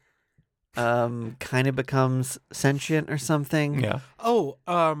everybody kind of becomes sentient or something. Yeah. Oh,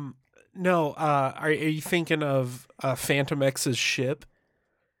 no. Are you thinking of Phantom X's ship?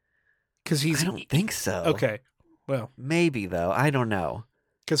 Because he's I don't think so. okay. Well, Maybe though. I don't know.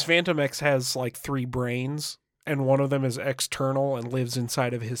 because Phantom X has like 3 brains, and one of them is external and lives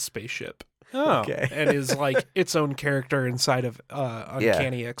inside of his spaceship, Oh, Okay. and is like its own character inside of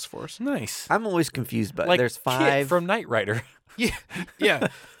Uncanny X-Force. nice. I'm always confused, but Like there's Kit 5 from Knight Rider. Yeah,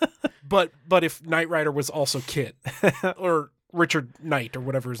 but if Knight Rider was also Kit or Richard Knight or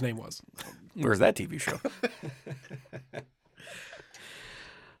whatever his name was. Where's that TV show?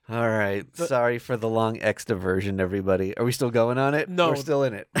 All right. Sorry for the long X diversion, everybody. Are we still going on it? No. We're still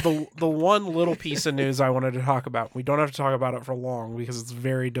in it. The one little piece of news I wanted to talk about. We don't have to talk about it for long because it's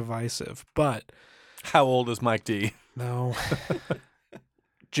very divisive. But How old is Mike D? no,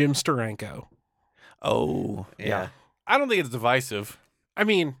 Jim Steranko. Oh, Yeah. I don't think it's divisive. I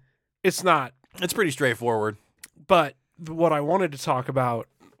mean, it's not. It's pretty straightforward. But what I wanted to talk about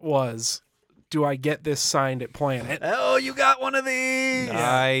was, do I get this signed at Planet? Oh, you got one of these.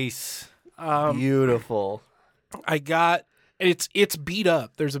 Nice. Beautiful. I got it's beat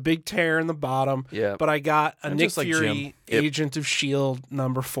up. There's a big tear in the bottom. Yeah. But I got a And Nick just like Fury Jim. Agent of Shield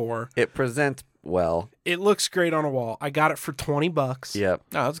 #4. It presents well. It looks great on a wall. I got it for $20. Yep.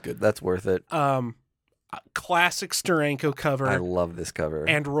 No, that's good. That's worth it. Classic Steranko cover, I love this cover.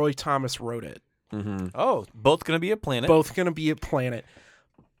 and Roy Thomas wrote it. Mm-hmm. Oh, both going to be a Planet. Both going to be at Planet.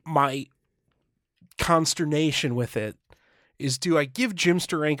 My consternation with it is, do I give Jim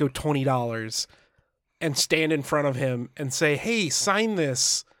Steranko $20 and stand in front of him and say, hey, sign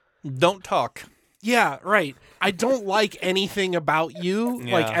this? Don't talk. Yeah, right. I don't like anything about you,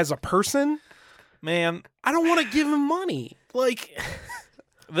 like Yeah. as a person. Man, I don't want to give him money. Like,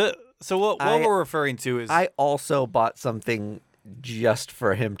 so what I- we're referring to is I also bought something just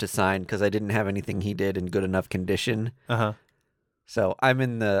for him to sign because I didn't have anything he did in good enough condition. uh-huh. So I'm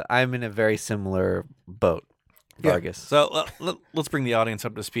in a very similar boat, Yeah. Vargas. So let's bring the audience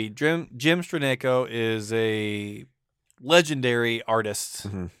up to speed. Jim Steranko is a legendary artist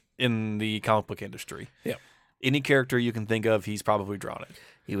Mhm. in the comic book industry. Yeah. Any character you can think of, he's probably drawn it.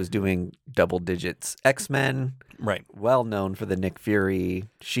 He was doing double digits X-Men, Right. well known for the Nick Fury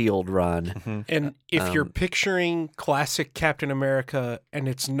Shield run. and if you're picturing classic Captain America and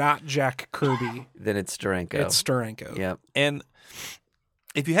it's not Jack Kirby, Then it's Steranko. it's Steranko. Yep. And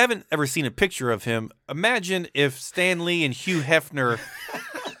if you haven't ever seen a picture of him, imagine if Stan Lee and Hugh Hefner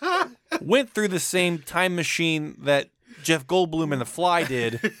went through the same time machine that Jeff Goldblum and The Fly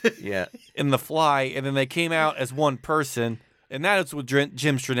did Yeah. in The Fly, and then they came out as one person, and that is what Jim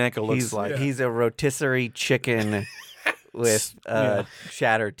Steranko looks He's like. he's a rotisserie chicken with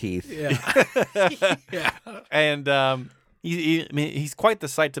shatter teeth. Yeah. yeah. And I mean, he's quite the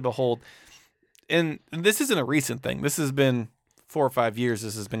sight to behold. And this isn't a recent thing. This has been 4 or 5 years.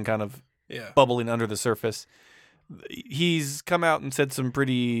 This has been kind of Yeah. bubbling under the surface. He's come out and said some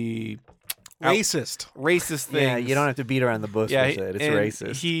pretty Racist. racist things. Yeah, you don't have to beat around the bush Yeah, with it. It's and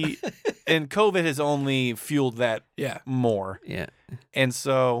racist. And COVID has only fueled that Yeah. more. Yeah. And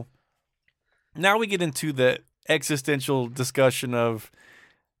so now we get into the existential discussion of,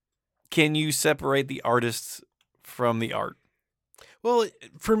 can you separate the artists from the art? Well,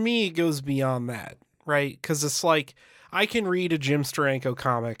 for me, it goes beyond that, right? Because it's like, I can read a Jim Steranko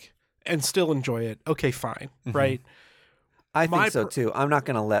comic and still enjoy it. Okay, fine, right? I My think so too. I'm not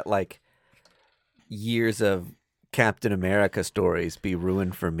gonna let like years of Captain America stories be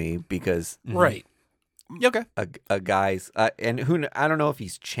ruined for me because Right. Okay. a guy's and I don't know if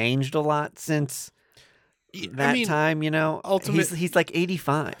he's changed a lot since that time. You know, he's like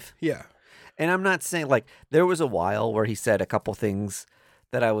 85, Yeah. and I'm not saying like there was a while where he said a couple things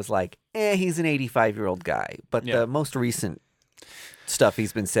that I was like, he's an 85-year-old guy, but Yeah. the most recent stuff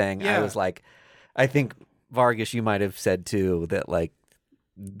he's been saying, I Yeah. was like, I think Vargas, you might have said too that like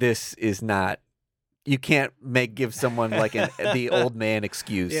this is not. You can't give someone like the old man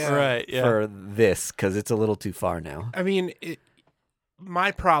excuse Yeah. Right. Yeah. for this because it's a little too far now. I mean,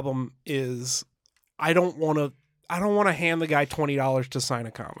 my problem is I don't want to hand the guy $20 to sign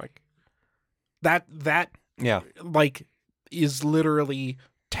a comic. That yeah. like is literally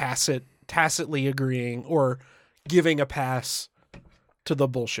tacitly agreeing or giving a pass to the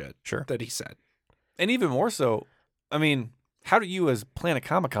bullshit Sure. that he said. And even more so, I mean, how do you as Planet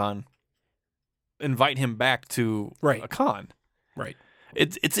Comic Con invite him back to Right. a con? Right.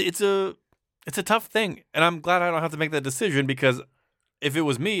 It's a tough thing, and I'm glad I don't have to make that decision, because if it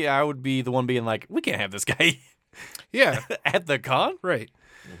was me, I would be the one being like, we can't have this guy Yeah. at the con. Right.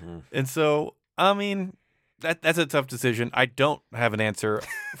 And so, I mean, that's a tough decision. I don't have an answer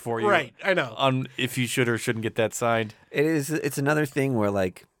for you Right. I know. on if you should or shouldn't get that signed. It's another thing where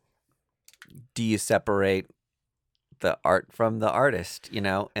like, do you separate the art from the artist? You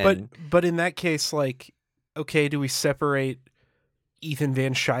know, and But in that case, like, okay, do we separate Ethan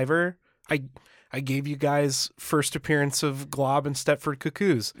Van Sciver? I gave you guys first appearance of Glob and Stepford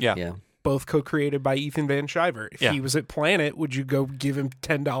Cuckoos, yeah, both co-created by Ethan Van Sciver. If Yeah. he was at Planet, would you go give him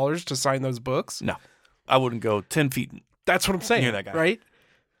 $10 to sign those books? No, I wouldn't go 10 feet. That's what I'm saying. Near that guy. Right?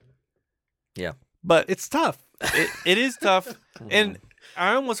 But It's tough. it is tough. And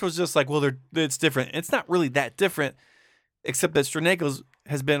I almost was just like, well, it's different. It's not really that different, except that Steranko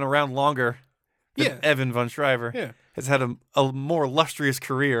has been around longer than Yeah. Evan von Schreiber. Yeah. Has had a more illustrious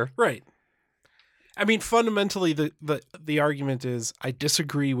career. Right. I mean, fundamentally, the argument is I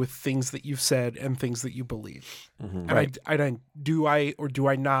disagree with things that you've said and things that you believe. And Right. do I or do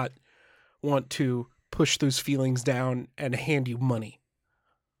I not want to push those feelings down and hand you money.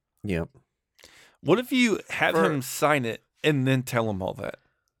 Yep. What if you have him sign it and then tell him all that?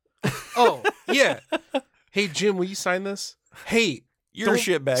 Oh, yeah. Hey, Jim, will you sign this? Hey, You're a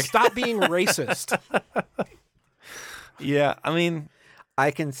don't- shitbag. Stop being racist. Yeah, I mean,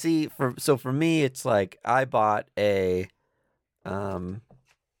 I can see for me it's like I bought a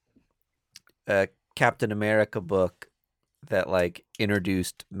Captain America book that like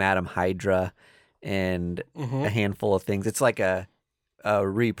introduced Madam Hydra and Mhm. a handful of things. It's like a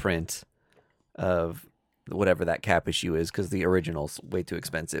reprint of whatever that Cap issue is because the original's way too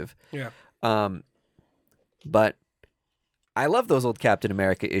expensive. Yeah. But I love those old Captain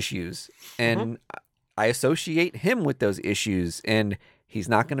America issues, and I associate him with those issues, and he's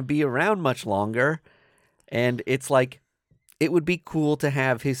not going to be around much longer. And it's like, it would be cool to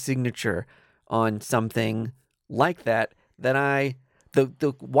have his signature on something like that.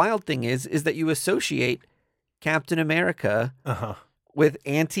 The wild thing is that you associate Captain America with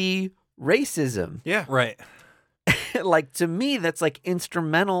anti-racism. Yeah. right. Like, to me, that's like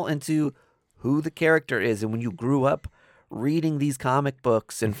instrumental into who the character is. And when you grew up reading these comic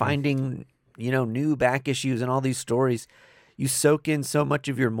books and finding, new back issues and all these stories, you soak in so much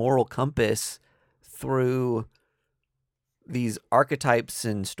of your moral compass through these archetypes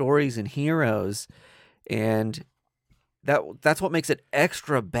and stories and heroes. And that's what makes it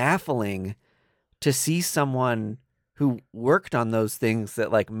extra baffling to see someone who worked on those things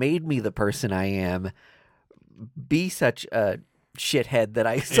that like made me the person I am be such a shithead that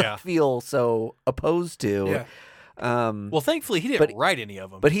I Yeah. feel so opposed to. Yeah. Well, thankfully, he didn't But- write any of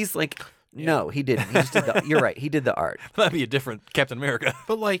them. But he's like, no, he didn't. He just did you're right. He did the art. That'd be a different Captain America.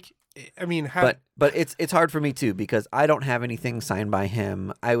 But like, I mean, But it's hard for me too because I don't have anything signed by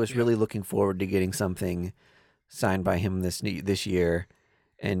him. I was really looking forward to getting something signed by him this year,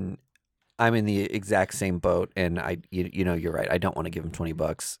 and I'm in the exact same boat. And you're right. I don't want to give him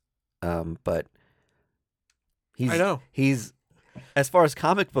 $20, but I know. he's as far as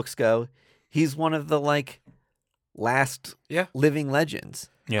comic books go, he's one of the like last living legends.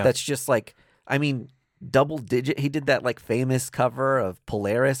 Yeah. That's just like, I mean, double digit. He did that like famous cover of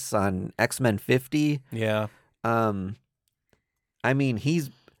Polaris on X-Men 50. Yeah. I mean, he's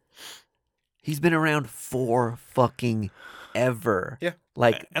been around for fucking ever. Yeah.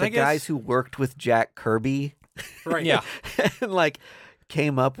 Like And the I guess- guys who worked with Jack Kirby Right. Yeah. and like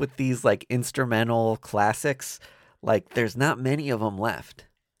came up with these like instrumental classics. Like there's not many of them left.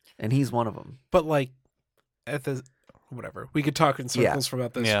 And he's one of them. But like, at the whatever, we could talk in circles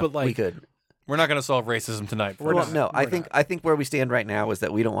about this. Yeah. But We like, could. We're not going to solve racism tonight. We're Well, not. no, I We're think where we stand right now is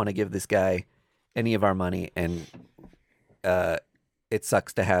that we don't want to give this guy any of our money, and it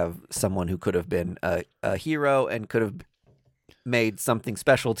sucks to have someone who could have been a hero and could have made something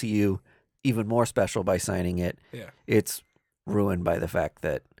special to you even more special by signing it. Yeah. It's ruined by the fact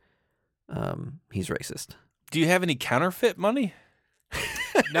that he's racist. Do you have any counterfeit money?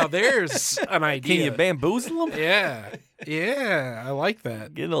 now there's an idea. Can you bamboozle them? Yeah, I like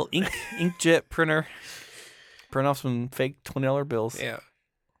that. Get a little inkjet printer. Print off some fake $20 bills. Yeah,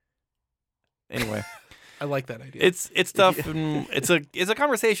 Anyway, I like that idea. it's tough, and it's a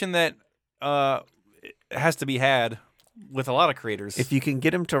conversation that has to be had with a lot of creators. If you can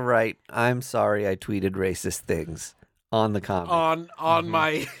get him to write, "I'm sorry I tweeted racist things" on the comic. on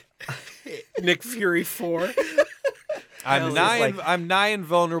my Nick Fury 4. I'm nigh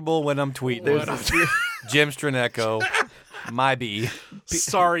invulnerable when I'm tweeting. There's Jim Stranecko, my B.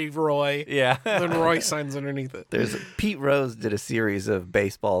 Sorry, Roy. Yeah. Then Roy signs underneath it. There's Pete Rose did a series of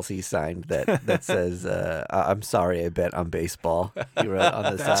baseballs he signed that says, "I'm sorry, I bet on baseball." He wrote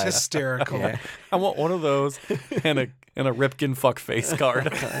on the That's side. hysterical. Yeah. I want one of those and a Ripken fuckface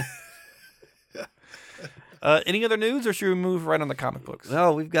card. Any other news, or should we move right on the comic books?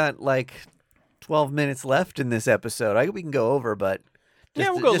 No, we've got like 12 minutes left in this episode. We can go over, but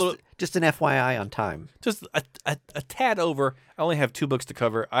Yeah, we'll go a little- just an FYI on time. Just a tad over. I only have 2 books to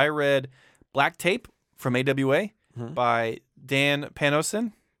cover. I read Black Tape from AWA by Dan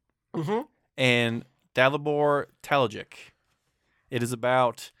Panosin and Dalibor Talajic. It is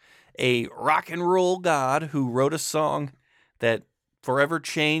about a rock and roll god who wrote a song that forever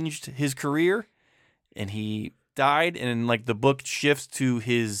changed his career, and he died, and like the book shifts to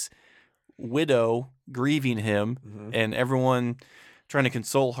his widow grieving him and everyone trying to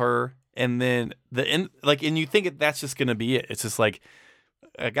console her, and then and you think that's just gonna be it. It's just like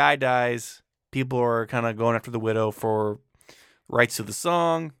a guy dies, people are kind of going after the widow for rights to the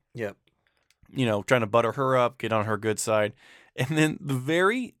song, Yep. trying to butter her up, get on her good side. And then the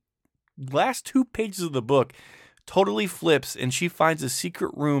very last 2 pages of the book totally flips, and she finds a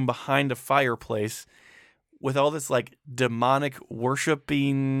secret room behind a fireplace, with all this like demonic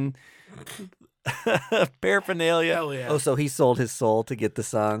worshiping paraphernalia. Hell yeah. Oh, so he sold his soul to get the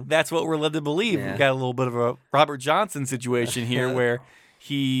song. That's what we're led to believe. Yeah. We've got a little bit of a Robert Johnson situation here where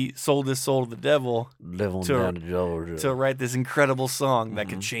he sold his soul to the devil Living to- down to Georgia. to write this incredible song that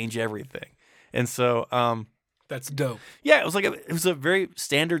could change everything. And so, That's dope. yeah, it was a very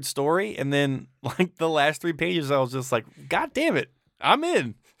standard story. And then, like the last 3 pages, I was just like, God damn it, I'm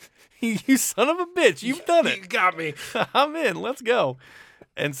in. You son of a bitch, you've done You it. got me. I'm in. Let's go.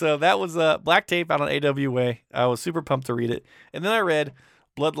 And so that was Black Tape out on AWA. I was super pumped to read it. And then I read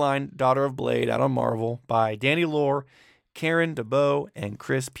Bloodline, Daughter of Blade out on Marvel by Danny Lore, Karen DeBow, and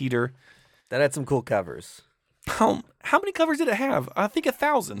Chris Peter. That had some cool covers. How many covers did it have? I think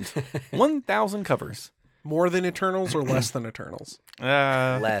 1,000. 1,000 covers. More than Eternals or less than Eternals?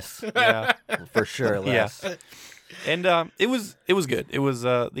 Less. Yeah. For sure, less. And it was good. It was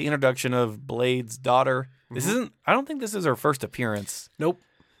the introduction of Blade's daughter. This isn't. I don't think this is her first appearance. Nope.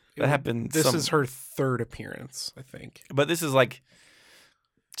 That happened. This is her third appearance, I think. But this is like,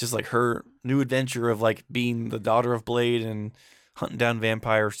 just like her new adventure of like being the daughter of Blade and hunting down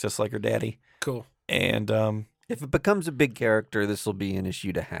vampires, just like her daddy. Cool. And If it becomes a big character, this will be an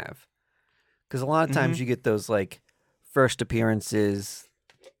issue to have. Because a lot of times you get those like first appearances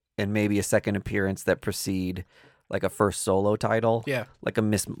and maybe a second appearance that precede like a first solo title. Yeah. Like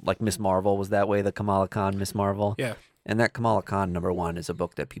Miss Marvel was that way, the Kamala Khan Miss Marvel. Yeah. And that Kamala Khan #1 is a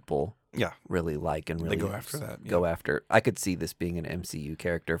book that people yeah, really like and really go after that, Go after. I could see this being an MCU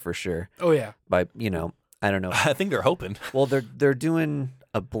character for sure. Oh, yeah. By I don't know. I think they're hoping. Well, they're doing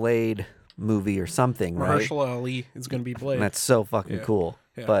a Blade movie or something, right? Mahershala Ali is going to be Blade. And that's so fucking Yeah. cool.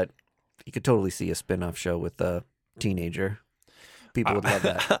 Yeah. But you could totally see a spin-off show with a teenager. People would love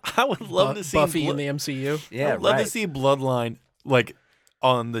that. I would love to see Buffy in the MCU. Yeah, I would love right. to see Bloodline like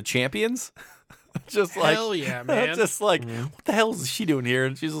on the Champions. Just like Hell yeah, man. just like what the hell is she doing here?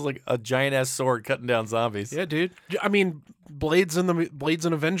 And she's just like a giant ass sword cutting down zombies. Yeah, dude. I mean, Blade's an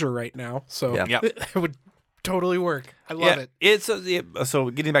Avenger right now, so Yeah. Yeah. it would totally work. I love it. It's so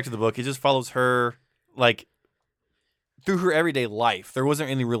getting back to the book, it just follows her like through her everyday life. There wasn't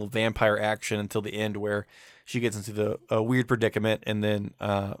any real vampire action until the end, where she gets into the weird predicament, and then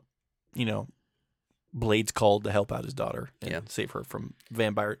Blade's called to help out his daughter and save her from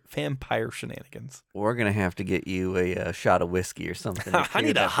vampire shenanigans. We're gonna have to get you a shot of whiskey or something. to I clear need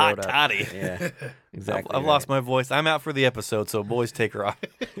a that hot throat up. toddy. Yeah, exactly. I've lost my voice. I'm out for the episode, so boys, take her off.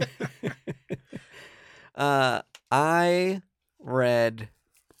 I read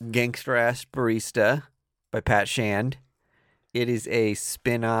Gangster Ass Barista by Pat Shand. It is a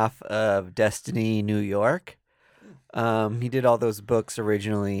spin-off of Destiny New York. He did all those books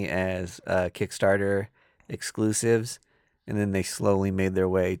originally as Kickstarter exclusives, and then they slowly made their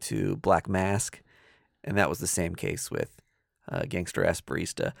way to Black Mask, and that was the same case with Gangster Ass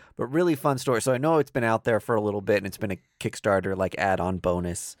Barista. But really fun story. So I know it's been out there for a little bit, and it's been a Kickstarter like add-on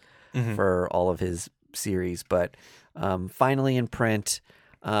bonus for all of his series, but finally in print.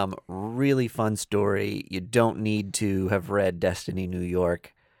 Really fun story. You don't need to have read Destiny New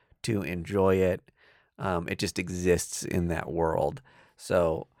York to enjoy it. It just exists in that world.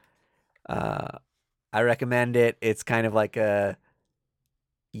 So I recommend it. It's kind of like a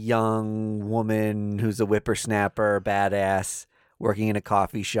young woman who's a whippersnapper, badass, working in a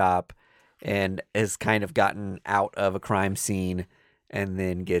coffee shop, and has kind of gotten out of a crime scene and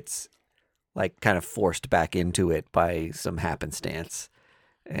then gets like kind of forced back into it by some happenstance.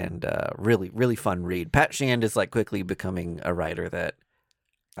 And really, really fun read. Pat Shand is like quickly becoming a writer that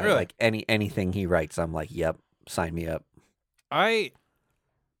I Really? like anything he writes. I'm like, yep, sign me up. I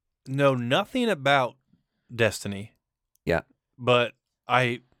know nothing about Destiny. Yeah. But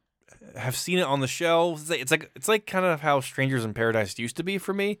I have seen it on the shelves. It's like kind of how Strangers in Paradise used to be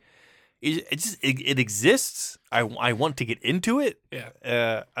for me. It exists. I want to get into it.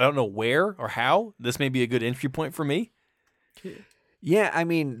 Yeah. I don't know where or how. This may be a good entry point for me. Yeah, I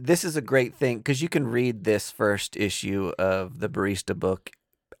mean, this is a great thing because you can read this first issue of the Barista book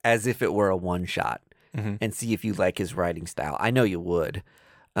as if it were a one-shot and see if you like his writing style. I know you would.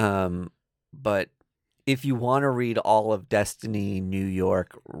 But if you want to read all of Destiny New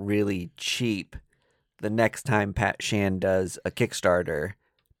York really cheap, the next time Pat Shand does a Kickstarter,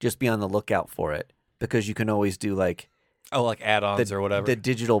 just be on the lookout for it because you can always do like Like add-ons or whatever. the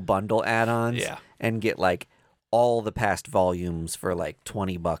digital bundle add-ons Yeah. and get like all the past volumes for like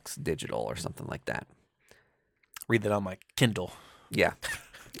 $20 digital or something like that. Read that on my Kindle. Yeah.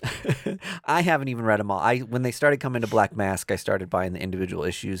 I haven't even read them all. When they started coming to Black Mask, I started buying the individual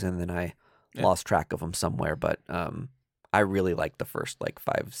issues and then I lost track of them somewhere. But I really liked the first like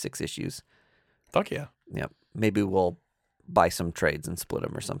 5-6 issues. Fuck yeah. Yep. Maybe we'll buy some trades and split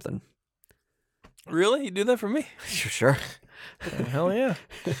them or something. Really? You do that for me? Sure. Hell yeah.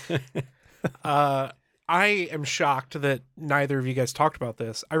 I am shocked that neither of you guys talked about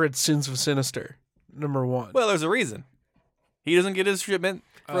this. I read Sins of Sinister, #1. Well, there's a reason. He doesn't get his shipment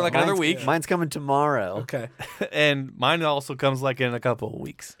for like another week. Mine's coming tomorrow. Okay. And mine also comes like in a couple of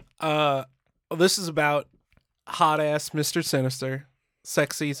weeks. This is about hot ass Mr. Sinister,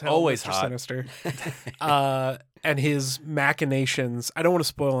 sexy as hell Always Mr. hot. Sinister, and his machinations. I don't want to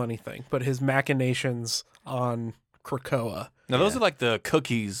spoil anything, but his machinations on Krakoa. Now, those are like the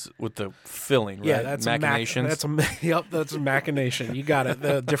cookies with the filling, right? Yeah, that's machinations. that's a machination. You got it.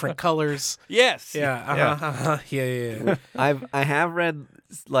 The different colors. Yes. Yeah. Yeah. I have read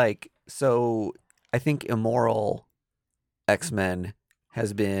like, so I think Immoral X-Men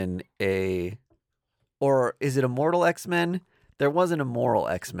has been or is it Immortal X-Men? There was an Immoral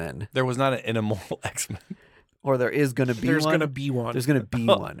X-Men, There was not an immoral X-Men. or there is going to be There's one. gonna be one. There's going to be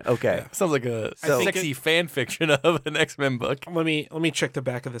one. Okay. Sounds like a So- sexy fan fiction of an X-Men book. Let me check the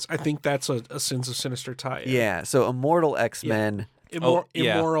back of this. I think that's a Sins of Sinister tie. Yeah. So Immortal X-Men. Oh,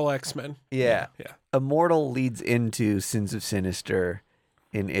 yeah. Immoral X-Men. Yeah. Yeah. Immortal leads into Sins of Sinister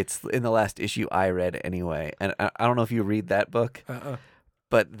in the last issue I read anyway. And I don't know if you read that book,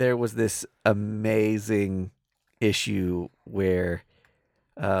 but there was this amazing issue where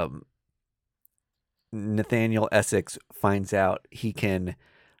Nathaniel Essex finds out he can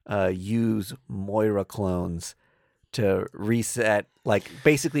use Moira clones to reset, like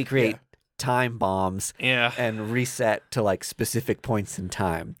basically create time bombs Yeah. and reset to like specific points in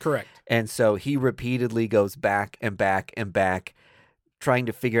time. Correct. And so he repeatedly goes back and back and back, trying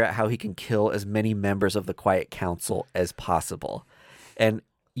to figure out how he can kill as many members of the Quiet Council as possible. And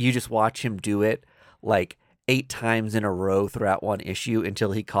you just watch him do it like 8 times in a row throughout one issue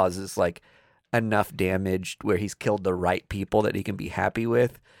until he causes like enough damage where he's killed the right people that he can be happy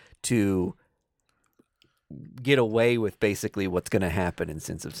with to get away with basically what's going to happen in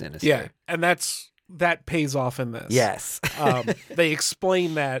Sins of Sinister. Yeah, and that pays off in this. Yes. They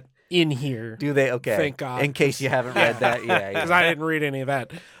explain that in here. Do they? Okay. Thank God. In case you haven't read that. Yeah. Because I didn't read any of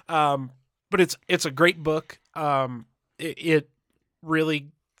that. But it's a great book. It really,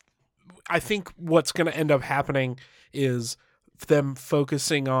 I think what's going to end up happening is them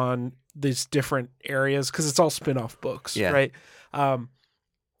focusing on these different areas because it's all spin-off books, Yeah. right?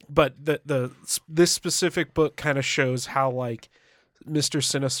 But this specific book kind of shows how like Mr.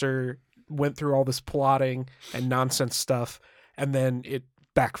 Sinister went through all this plotting and nonsense stuff, and then it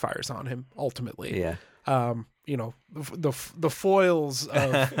backfires on him ultimately. Yeah. You know, the foils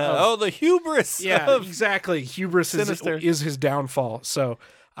of Oh, the hubris. yeah, of- exactly. Hubris Sinister. is his downfall. So,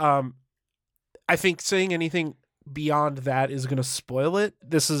 I think saying anything beyond that is going to spoil it.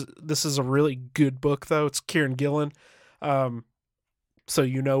 This is a really good book, though. It's Kieran Gillen, so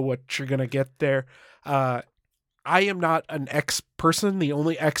you know what you're going to get there. I am not an X person. The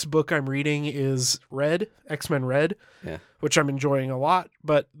only X book I'm reading is X-Men Red, Yeah. which I'm enjoying a lot.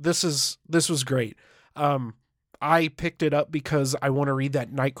 But this was great. I picked it up because I want to read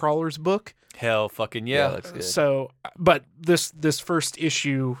that Nightcrawler's book. Hell fucking Yeah, yeah. looks good. So, but this first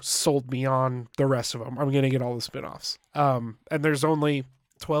issue sold me on the rest of them. I'm going to get all the spinoffs. And there's only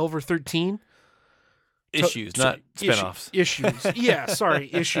 12 or 13 Issues, not spinoffs. Issues. Yeah, sorry,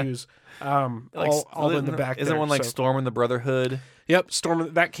 issues. Like, all in the back. Isn't there. one like So- Storm and the Brotherhood? Yep,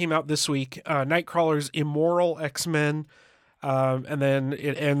 Storm that came out this week. Nightcrawler's Immoral X-Men, and then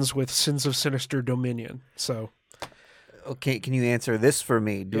it ends with Sins of Sinister Dominion. So Okay, can you answer this for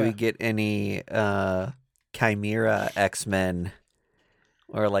me? Do Yeah. we get any Chimera X-Men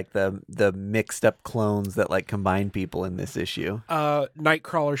or like the mixed up clones that like combine people in this issue?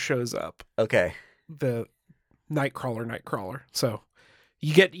 Nightcrawler shows up. Okay. The Nightcrawler. So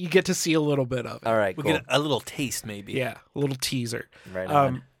you get to see a little bit of it. All right, We'll cool. get a little taste, maybe. Yeah, a little teaser. Right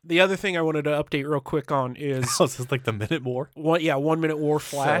on. The other thing I wanted to update real quick on is Oh, this is like the Minute War. 1 Minute War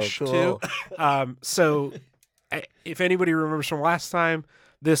Flash So cool. too. So if anybody remembers from last time,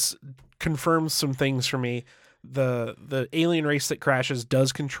 this confirms some things for me. The alien race that crashes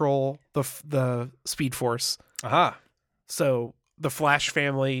does control the Speed Force. Aha. So the Flash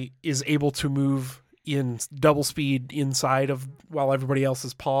family is able to move in double speed inside of while everybody else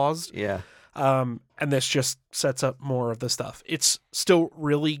is paused. Yeah. And this just sets up more of the stuff. It's still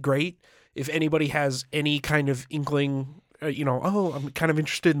really great. If anybody has any kind of inkling, I'm kind of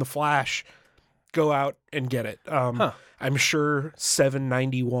interested in the Flash, go out and get it. I'm sure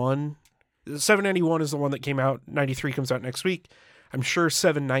 791 is the one that came out. 93 comes out next week. I'm sure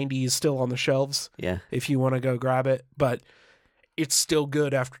 790 is still on the shelves Yeah. if you want to go grab it. But it's still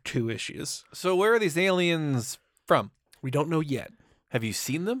good after 2 issues. So where are these aliens from? We don't know yet. Have you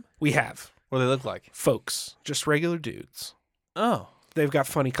seen them? We have. What do they look like? Folks, just regular dudes. Oh, They've got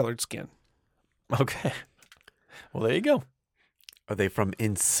funny colored skin. okay. Well, there you go. Are they from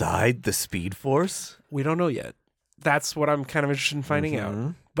inside the Speed Force? We don't know yet. That's what I'm kind of interested in finding out.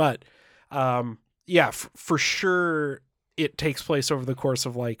 Mhm. But yeah, for sure it takes place over the course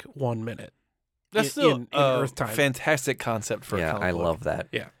of like 1 minute. That's in- still in a Earth time. fantastic concept for a Yeah, comic I book. love that.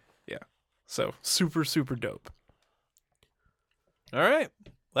 So super, super dope. All right.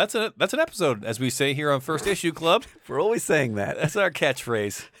 That's an episode, as we say here on First Issue Club. We're always saying that. That's our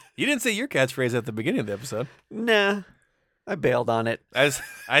catchphrase. You didn't say your catchphrase at the beginning of the episode. Nah, I bailed on it. As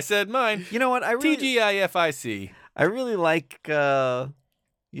I said mine. You know what? I really, TGIFIC. I really like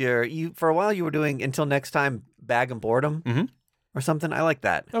you. For a while, you were doing Until Next Time, Bag and Boredom, Mhm. or something. I like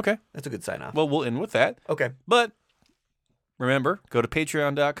that. Okay. That's a good sign off. Well, we'll end with that. Okay. But remember, go to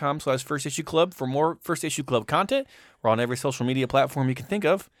patreon.com/First Issue Club for more First Issue Club content. We're on every social media platform you can think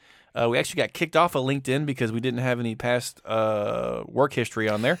of. We actually got kicked off of LinkedIn because we didn't have any past work history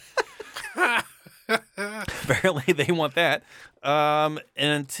on there. Apparently, they want that. And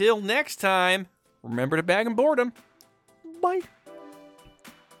until next time, remember to bag and boredom. Bye.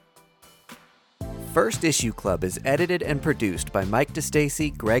 First Issue Club is edited and produced by Mike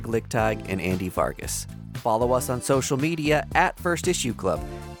DeStacy, Greg Lichtag, and Andy Vargas. Follow us on social media at First Issue Club,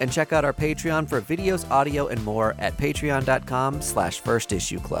 and check out our Patreon for videos, audio, and more at patreon.com/First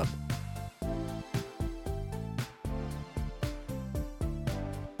Issue Club.